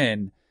you're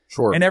in.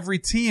 Sure. And every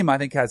team, I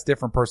think, has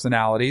different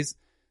personalities.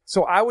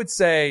 So I would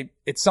say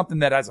it's something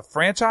that as a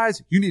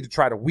franchise, you need to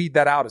try to weed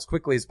that out as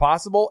quickly as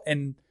possible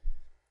and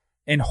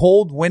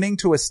hold winning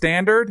to a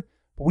standard.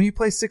 But when you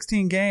play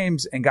 16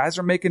 games and guys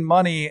are making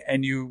money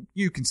and you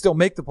can still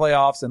make the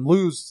playoffs and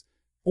lose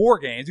 4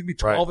 games, you can be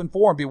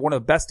 12-4 and be one of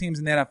the best teams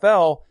in the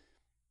NFL.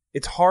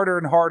 It's harder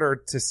and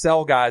harder to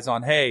sell guys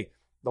on, hey,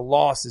 the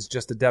loss is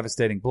just a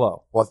devastating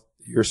blow. Well,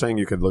 you're saying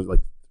you could lose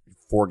like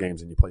 4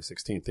 games and you play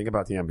 16. Think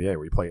about the NBA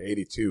where you play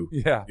 82.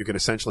 Yeah. You could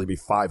essentially be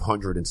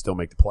 500 and still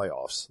make the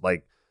playoffs.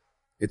 Like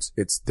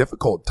it's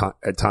difficult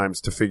at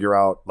times to figure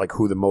out like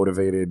who the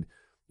motivated,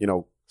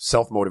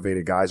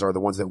 self-motivated guys are, the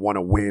ones that want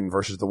to win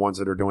versus the ones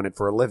that are doing it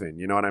for a living.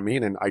 You know what I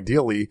mean? And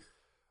ideally,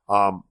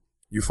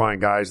 you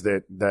find guys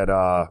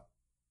that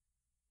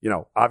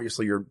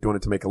obviously you're doing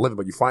it to make a living,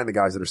 but you find the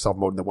guys that are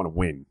self-motivated that want to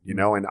win,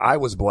 and I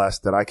was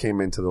blessed that I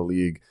came into the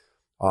league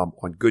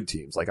on good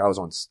teams. Like I was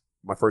on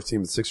my first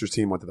team, the Sixers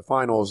team, went to the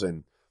finals,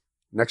 and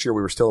next year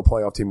we were still a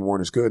playoff team and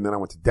weren't as good. And then I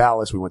went to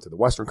Dallas. We went to the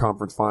Western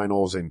Conference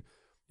Finals, and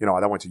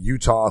I went to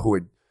Utah, who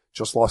had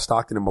just lost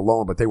Stockton and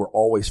Malone, but they were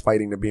always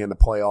fighting to be in the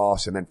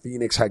playoffs. And then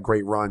Phoenix had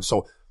great runs.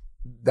 So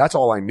that's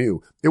all I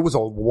knew. It was a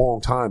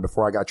long time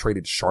before I got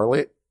traded to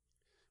Charlotte.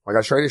 When I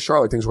got traded to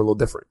Charlotte, things were a little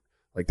different.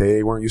 Like,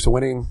 they weren't used to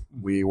winning.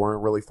 We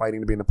weren't really fighting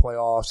to be in the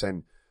playoffs.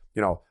 And,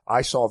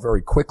 I saw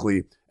very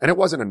quickly, and it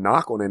wasn't a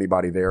knock on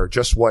anybody there,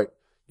 just what,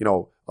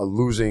 a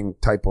losing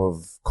type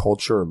of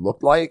culture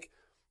looked like.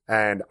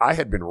 And I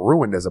had been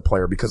ruined as a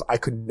player because I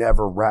could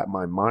never wrap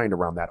my mind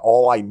around that.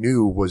 All I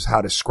knew was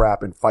how to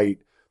scrap and fight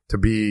to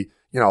be,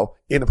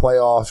 in the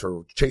playoffs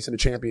or chasing a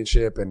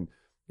championship. And,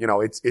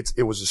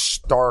 it was a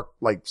stark,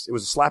 it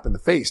was a slap in the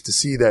face to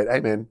see that, hey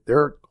man, there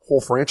are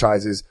whole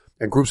franchises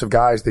and groups of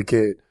guys that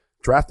get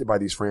drafted by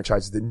these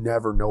franchises that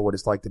never know what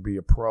it's like to be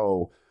a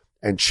pro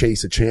and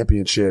chase a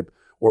championship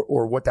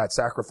or what that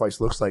sacrifice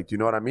looks like. Do you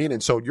know what I mean?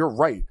 And so you're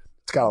right.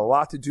 It's got a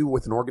lot to do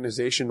with an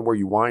organization where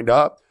you wind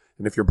up.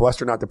 And if you're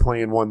blessed or not to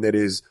play in one that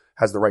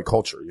has the right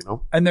culture,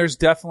 And there's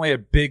definitely a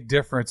big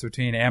difference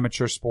between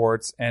amateur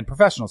sports and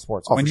professional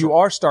sports. When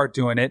you start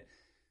doing it,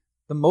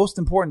 the most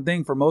important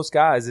thing for most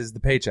guys is the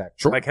paycheck.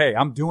 Sure. Like, hey,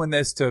 I'm doing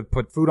this to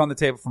put food on the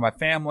table for my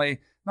family.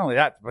 Not only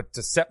that, but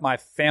to set my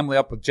family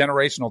up with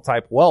generational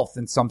type wealth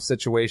in some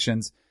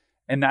situations.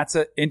 And that's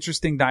an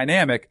interesting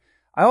dynamic.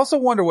 I also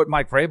wonder what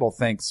Mike Vrabel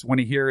thinks when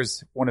he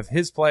hears one of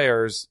his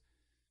players,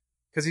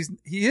 because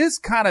he is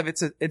kind of,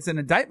 it's an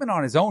indictment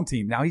on his own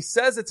team. Now, he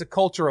says it's a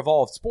culture of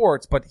all of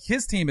sports, but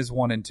his team is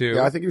 1-2.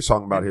 Yeah, I think he was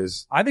talking about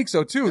his. I think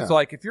so too. Yeah. It's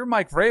like, if you're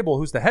Mike Vrabel,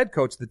 who's the head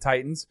coach of the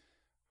Titans,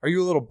 are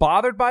you a little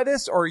bothered by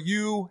this, or are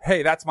you,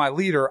 hey, that's my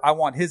leader, I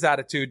want his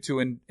attitude to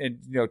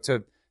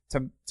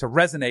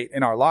resonate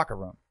in our locker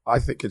room? I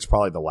think it's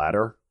probably the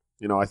latter.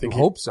 I think I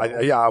hope so.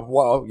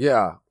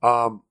 Yeah.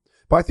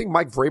 But I think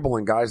Mike Vrabel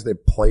and guys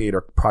that played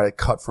are probably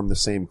cut from the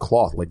same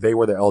cloth. Like, they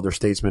were the elder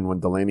statesmen when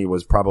Delaney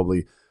was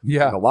probably in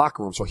the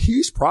locker room. So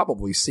he's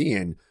probably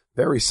seeing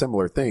very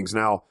similar things.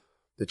 Now,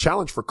 the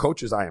challenge for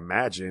coaches, I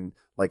imagine,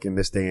 like in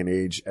this day and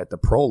age at the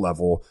pro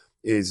level,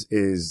 is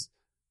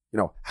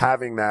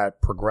having that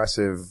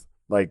progressive,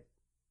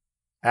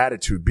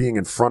 attitude, being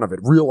in front of it,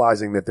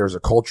 realizing that there's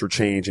a culture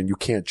change and you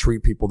can't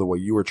treat people the way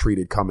you were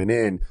treated coming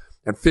in,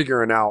 and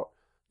figuring out,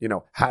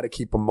 how to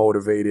keep them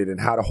motivated and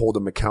how to hold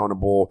them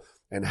accountable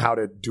and how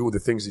to do the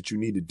things that you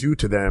need to do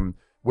to them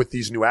with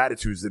these new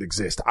attitudes that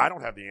exist. I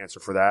don't have the answer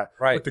for that.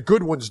 Right. But the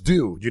good ones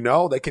do,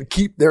 they can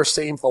keep their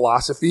same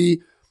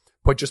philosophy,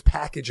 but just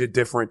package it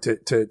different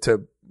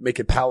to make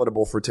it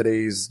palatable for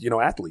today's,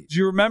 athletes. Do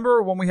you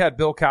remember when we had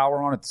Bill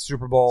Cowher on at the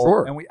Super Bowl?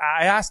 Sure. And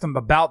I asked him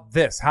about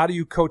this. How do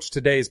you coach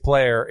today's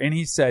player? And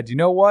he said, you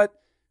know what?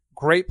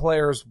 Great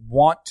players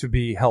want to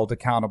be held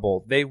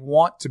accountable. They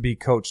want to be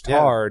coached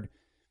hard.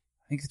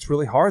 I think it's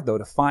really hard, though,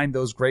 to find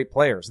those great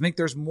players. I think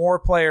there's more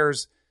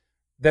players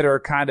that are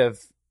kind of,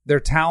 their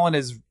talent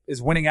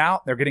is winning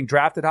out. They're getting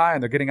drafted high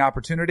and they're getting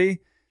opportunity.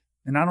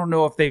 And I don't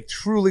know if they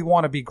truly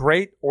want to be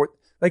great, or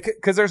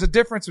because there's a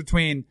difference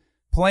between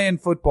playing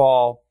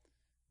football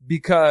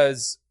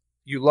because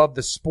you love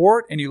the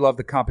sport and you love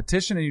the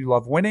competition and you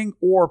love winning,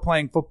 or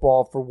playing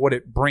football for what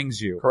it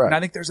brings you. Correct. And I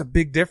think there's a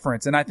big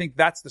difference. And I think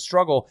that's the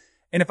struggle.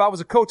 And if I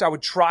was a coach, I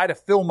would try to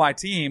fill my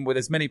team with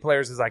as many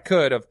players as I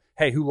could of,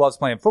 hey, who loves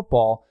playing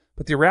football?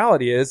 But the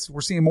reality is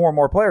we're seeing more and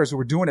more players who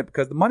are doing it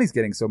because the money's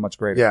getting so much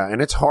greater. Yeah,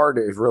 and it's hard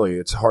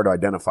to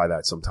identify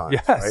that sometimes.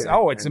 Yes.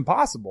 Right? It's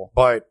impossible.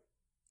 But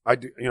I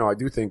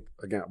do think,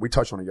 again, we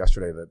touched on it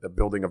yesterday, that the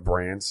building of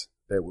brands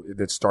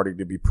that's starting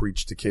to be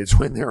preached to kids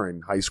when they're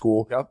in high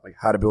school. Yep. Like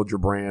how to build your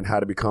brand, how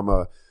to become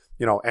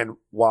and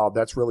while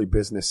that's really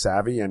business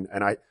savvy, and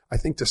I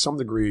think to some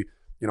degree,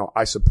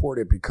 I support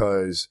it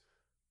because,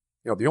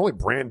 the only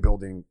brand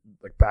building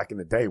like back in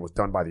the day was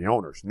done by the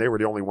owners, and they were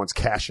the only ones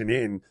cashing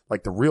in.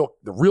 Like the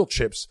real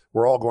chips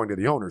were all going to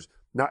the owners.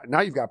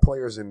 Now you've got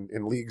players in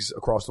leagues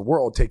across the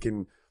world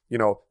taking,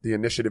 the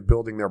initiative,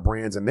 building their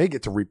brands, and they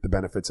get to reap the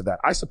benefits of that.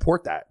 I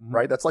support that,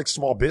 right? That's like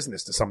small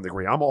business to some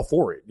degree. I'm all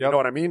for it. You know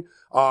what I mean?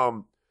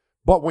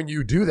 But when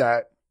you do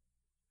that,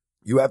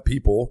 you have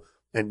people,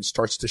 and it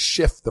starts to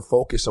shift the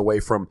focus away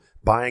from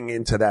buying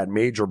into that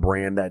major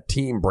brand, that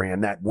team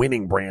brand, that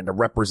winning brand to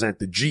represent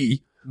the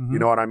G. You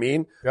know what I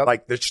mean? Yep.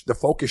 Like the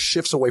focus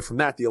shifts away from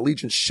that. The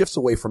allegiance shifts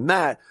away from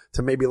that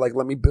to maybe like,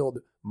 let me build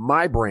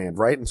my brand,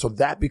 right? And so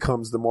that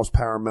becomes the most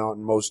paramount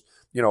and most,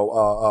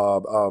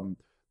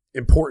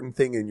 important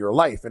thing in your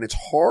life. And it's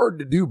hard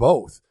to do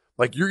both.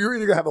 Like you're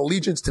either going to have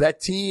allegiance to that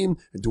team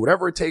and do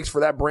whatever it takes for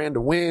that brand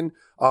to win.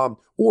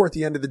 Or at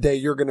the end of the day,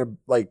 you're going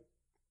to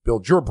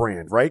build your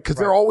brand, right? Because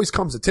there always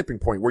comes a tipping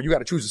point where you got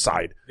to choose a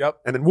side. Yep.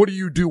 And then what do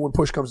you do when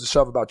push comes to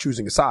shove about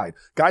choosing a side?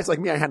 Guys like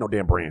me, I had no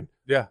damn brand.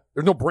 Yeah.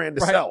 There's no brand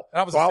to sell.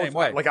 And I was the same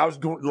way. Like I was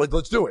going,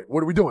 let's do it.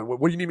 What are we doing?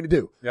 What do you need me to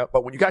do? Yep.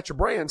 But when you got your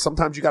brand,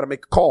 sometimes you got to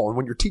make a call. And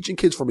when you're teaching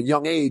kids from a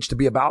young age to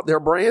be about their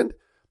brand,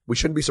 we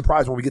shouldn't be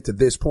surprised when we get to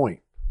this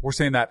point. We're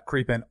seeing that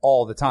creep in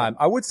all the time.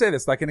 I would say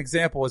this, like an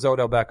example is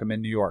Odell Beckham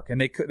in New York. And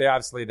they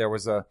obviously there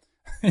was a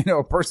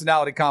a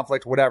personality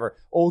conflict, whatever.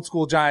 Old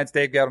school Giants,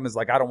 Dave Gettleman is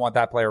like, I don't want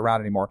that player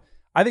around anymore.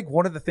 I think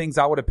one of the things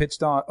I would have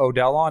pitched on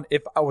Odell on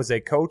if I was a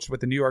coach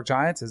with the New York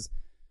Giants is,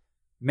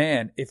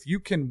 man, if you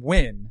can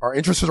win. Our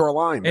interests are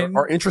aligned.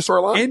 Our interests are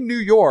aligned. In New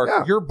York,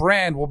 your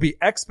brand will be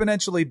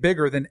exponentially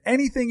bigger than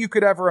anything you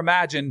could ever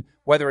imagine,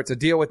 whether it's a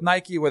deal with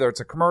Nike, whether it's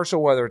a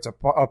commercial, whether it's a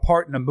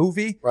part in a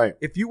movie. Right.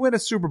 If you win a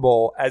Super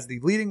Bowl as the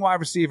leading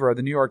wide receiver of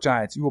the New York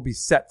Giants, you will be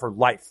set for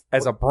life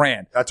as a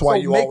brand. That's why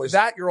you make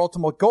that your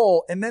ultimate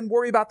goal and then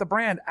worry about the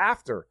brand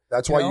after.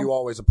 That's why you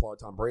always applaud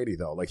Tom Brady,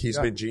 though. Like, he's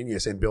been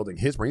genius in building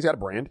his brand. He's got a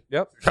brand.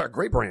 Yep. He's got a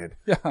great brand.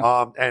 Yeah.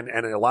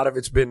 And a lot of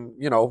it's been,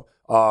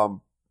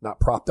 not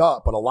propped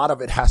up, but a lot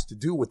of it has to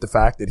do with the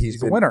fact that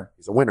he's a winner.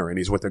 He's a winner, and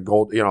he's with a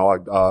gold,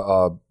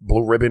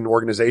 blue ribbon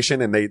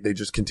organization, and they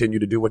just continue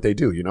to do what they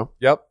do,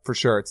 Yep, for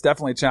sure. It's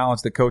definitely a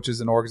challenge that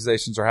coaches and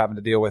organizations are having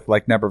to deal with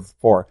like never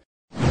before.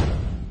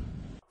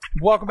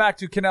 Welcome back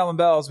to Cannell and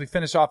Bell as we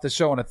finish off the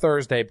show on a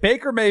Thursday.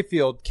 Baker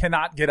Mayfield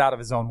cannot get out of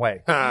his own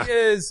way. He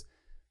is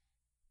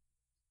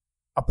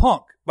a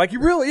punk. Like, he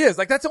really is.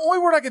 Like, that's the only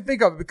word I can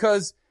think of,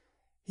 because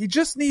he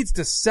just needs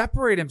to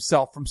separate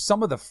himself from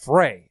some of the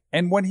fray.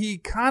 And when he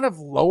kind of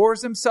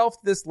lowers himself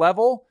to this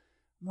level,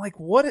 I'm like,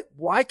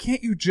 why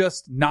can't you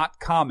just not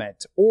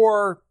comment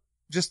or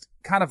just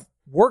kind of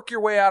work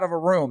your way out of a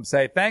room?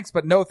 Say, thanks,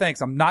 but no thanks.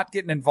 I'm not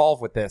getting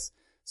involved with this.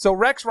 So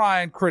Rex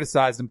Ryan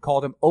criticized him,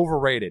 called him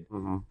overrated.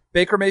 Mm-hmm.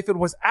 Baker Mayfield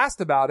was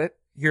asked about it.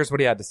 Here's what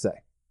he had to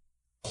say.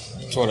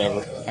 It's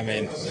whatever. I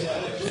mean,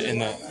 in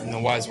the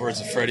wise words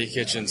of Freddie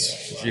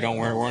Kitchens, if you don't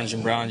wear orange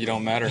and brown, you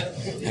don't matter.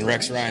 And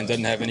Rex Ryan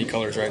doesn't have any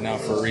colors right now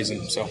for a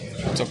reason, so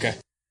it's okay.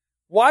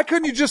 Why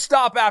couldn't you just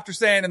stop after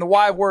saying, in the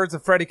wise words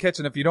of Freddie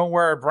Kitchen, if you don't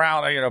wear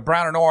brown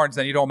and orange,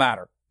 then you don't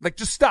matter? Like,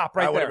 just stop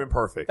right there. That would have been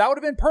perfect. That would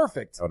have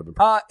been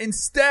perfect.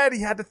 Instead,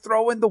 he had to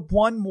throw in the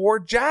one more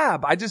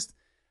jab.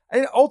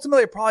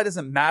 Ultimately, it probably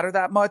doesn't matter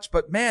that much,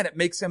 but man, it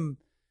makes him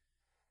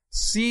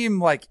seem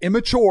like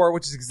immature,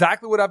 which is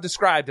exactly what I've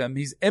described him.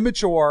 He's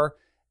immature,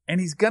 and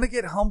he's going to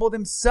get humbled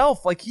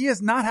himself. Like, he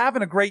is not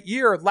having a great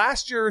year.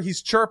 Last year,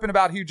 he's chirping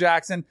about Hugh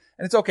Jackson,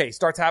 and it's okay. He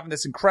starts having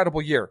this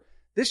incredible year.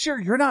 This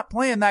year, you're not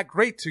playing that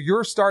great to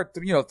your start,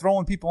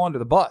 throwing people under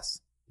the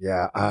bus.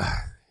 Yeah.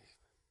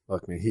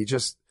 Look, man,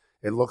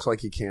 it looks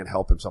like he can't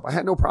help himself. I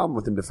had no problem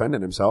with him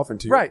defending himself.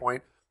 And to your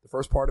point, the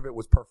first part of it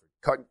was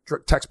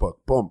perfect.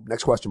 Textbook. Boom.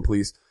 Next question,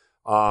 please.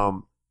 I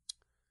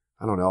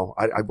don't know.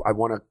 I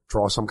want to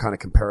draw some kind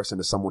of comparison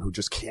to someone who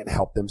just can't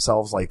help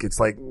themselves. Like, it's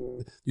like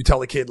you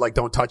tell a kid, like,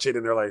 don't touch it,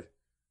 and they're like,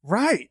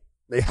 right.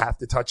 They have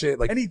to touch it.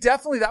 Like, and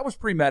that was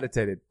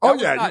premeditated. You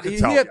could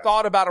tell. He had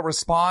thought about a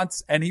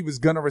response, and he was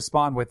going to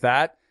respond with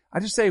that. I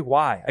just say,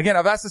 why? Again,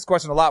 I've asked this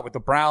question a lot with the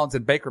Browns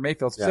and Baker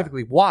Mayfield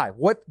specifically. Why?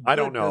 What I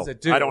don't know. Does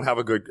it do? I don't have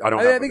a good.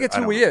 I think it's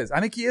who he is.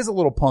 I think he is a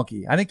little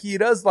punky. I think he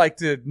does like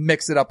to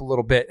mix it up a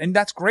little bit, and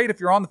that's great.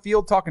 If you're on the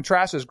field talking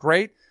trash, is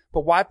great.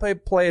 But why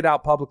play it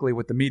out publicly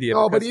with the media?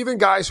 No, but even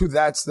guys who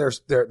that's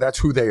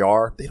who they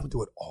are, they don't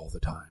do it all the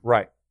time.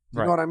 Right.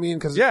 You know what I mean?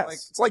 Because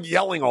it's like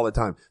yelling all the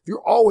time. If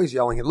you're always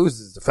yelling, it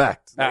loses its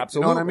effect.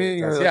 Absolutely. You know what I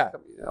mean?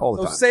 All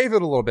the time. Save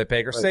it a little bit,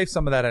 Baker. Right. Save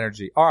some of that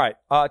energy. All right.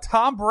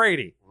 Tom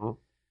Brady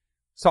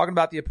is talking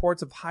about the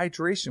importance of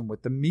hydration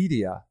with the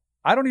media.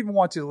 I don't even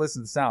want you to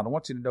listen to the sound. I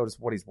want you to notice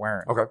what he's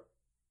wearing. Okay.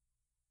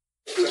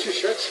 What's your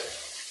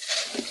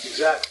shirts?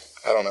 Exactly.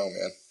 I don't know,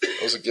 man.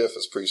 It was a gift.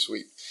 It's pretty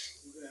sweet.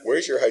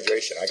 Where's your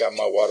hydration? I got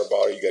my water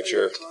bottle. You got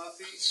your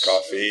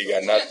coffee. You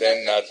got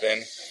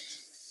nothing.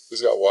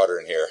 Who's got water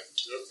in here?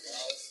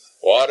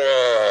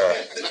 Water.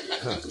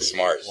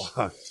 Smart.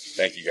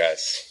 Thank you,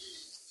 guys.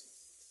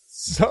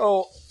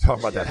 So,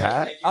 talking about that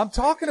hat? I'm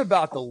talking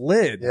about the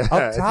lid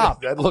up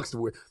top. That looks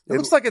weird. It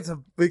looks like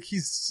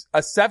he's a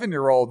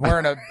 7-year-old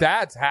wearing a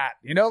dad's hat.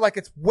 Like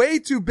it's way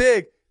too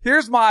big.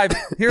 Here's my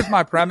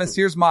premise.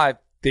 Here's my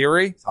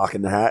theory.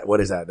 Talking the hat.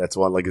 What is that? That's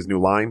like his new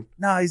line?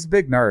 No, he's a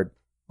big nerd.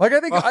 Like, I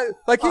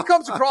think, he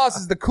comes across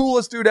as the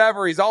coolest dude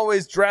ever. He's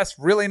always dressed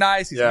really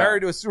nice. He's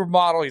married to a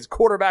supermodel. He's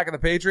quarterback of the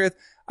Patriots.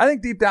 I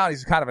think deep down,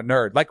 he's kind of a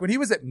nerd. Like, when he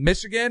was at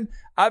Michigan,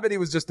 I bet he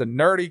was just a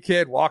nerdy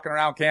kid walking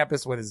around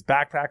campus with his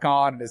backpack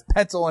on and his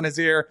pencil in his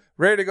ear,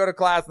 ready to go to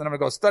class, and then I'm going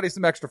to go study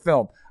some extra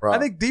film. Right. I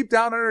think deep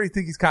down under, you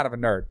think he's kind of a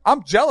nerd.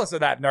 I'm jealous of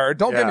that nerd.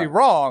 Don't get me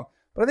wrong.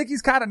 But I think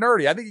he's kind of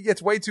nerdy. I think he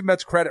gets way too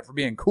much credit for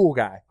being a cool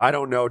guy. I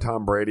don't know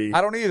Tom Brady.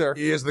 I don't either.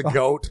 He is the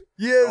GOAT.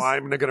 He is. So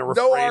I'm going to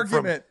refrain no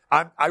argument.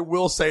 I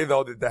will say,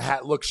 though, that the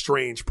hat looks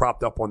strange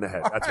propped up on the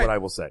head. That's what I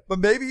will say. But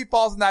maybe he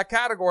falls in that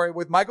category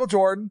with Michael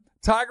Jordan,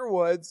 Tiger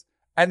Woods,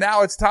 and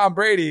now it's Tom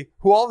Brady,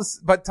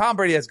 but Tom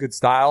Brady has good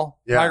style.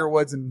 Yeah. Tiger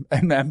Woods and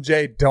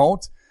MJ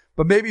don't.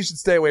 But maybe he should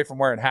stay away from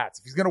wearing hats.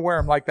 If he's going to wear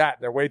them like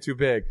that, they're way too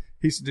big.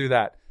 He should do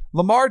that.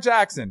 Lamar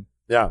Jackson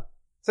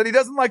said he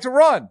doesn't like to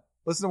run.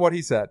 Listen to what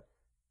he said.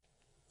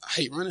 I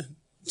hate running.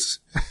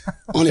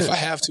 Only if I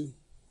have to,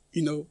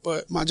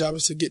 but my job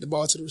is to get the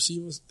ball to the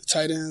receivers, the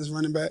tight ends,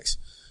 running backs.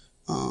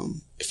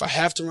 If I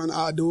have to run,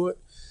 I'll do it,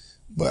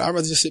 but I'd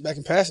rather just sit back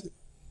and pass it.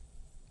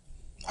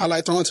 I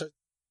like throwing to.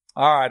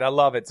 All right. I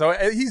love it. So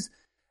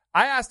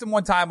I asked him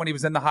one time when he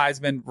was in the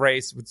Heisman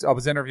race, I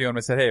was interviewing him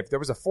and said, hey, if there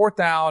was a 4th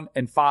down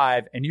and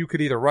 5 and you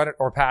could either run it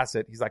or pass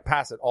it, he's like,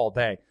 pass it all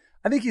day.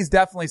 I think he's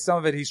definitely, some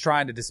of it, he's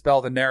trying to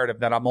dispel the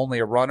narrative that I'm only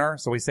a runner.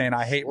 So he's saying,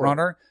 I hate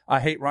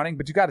running,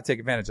 but you got to take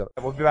advantage of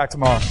it. We'll be back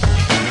tomorrow.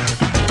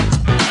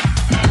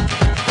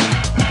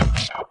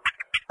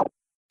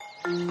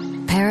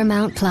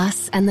 Paramount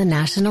Plus and the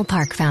National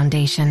Park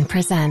Foundation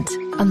present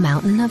A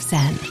Mountain of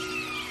Zen.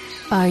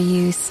 Are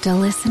you still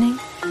listening?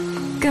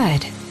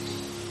 Good.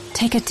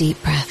 Take a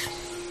deep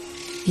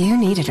breath. You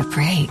needed a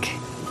break.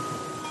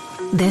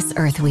 This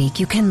Earth Week,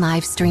 you can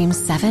live stream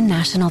 7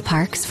 national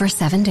parks for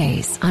 7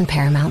 days on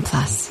Paramount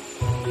Plus.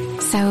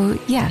 So,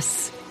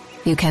 yes,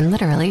 you can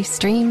literally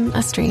stream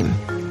a stream.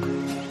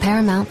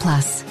 Paramount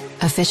Plus,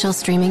 official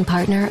streaming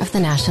partner of the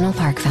National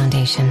Park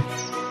Foundation.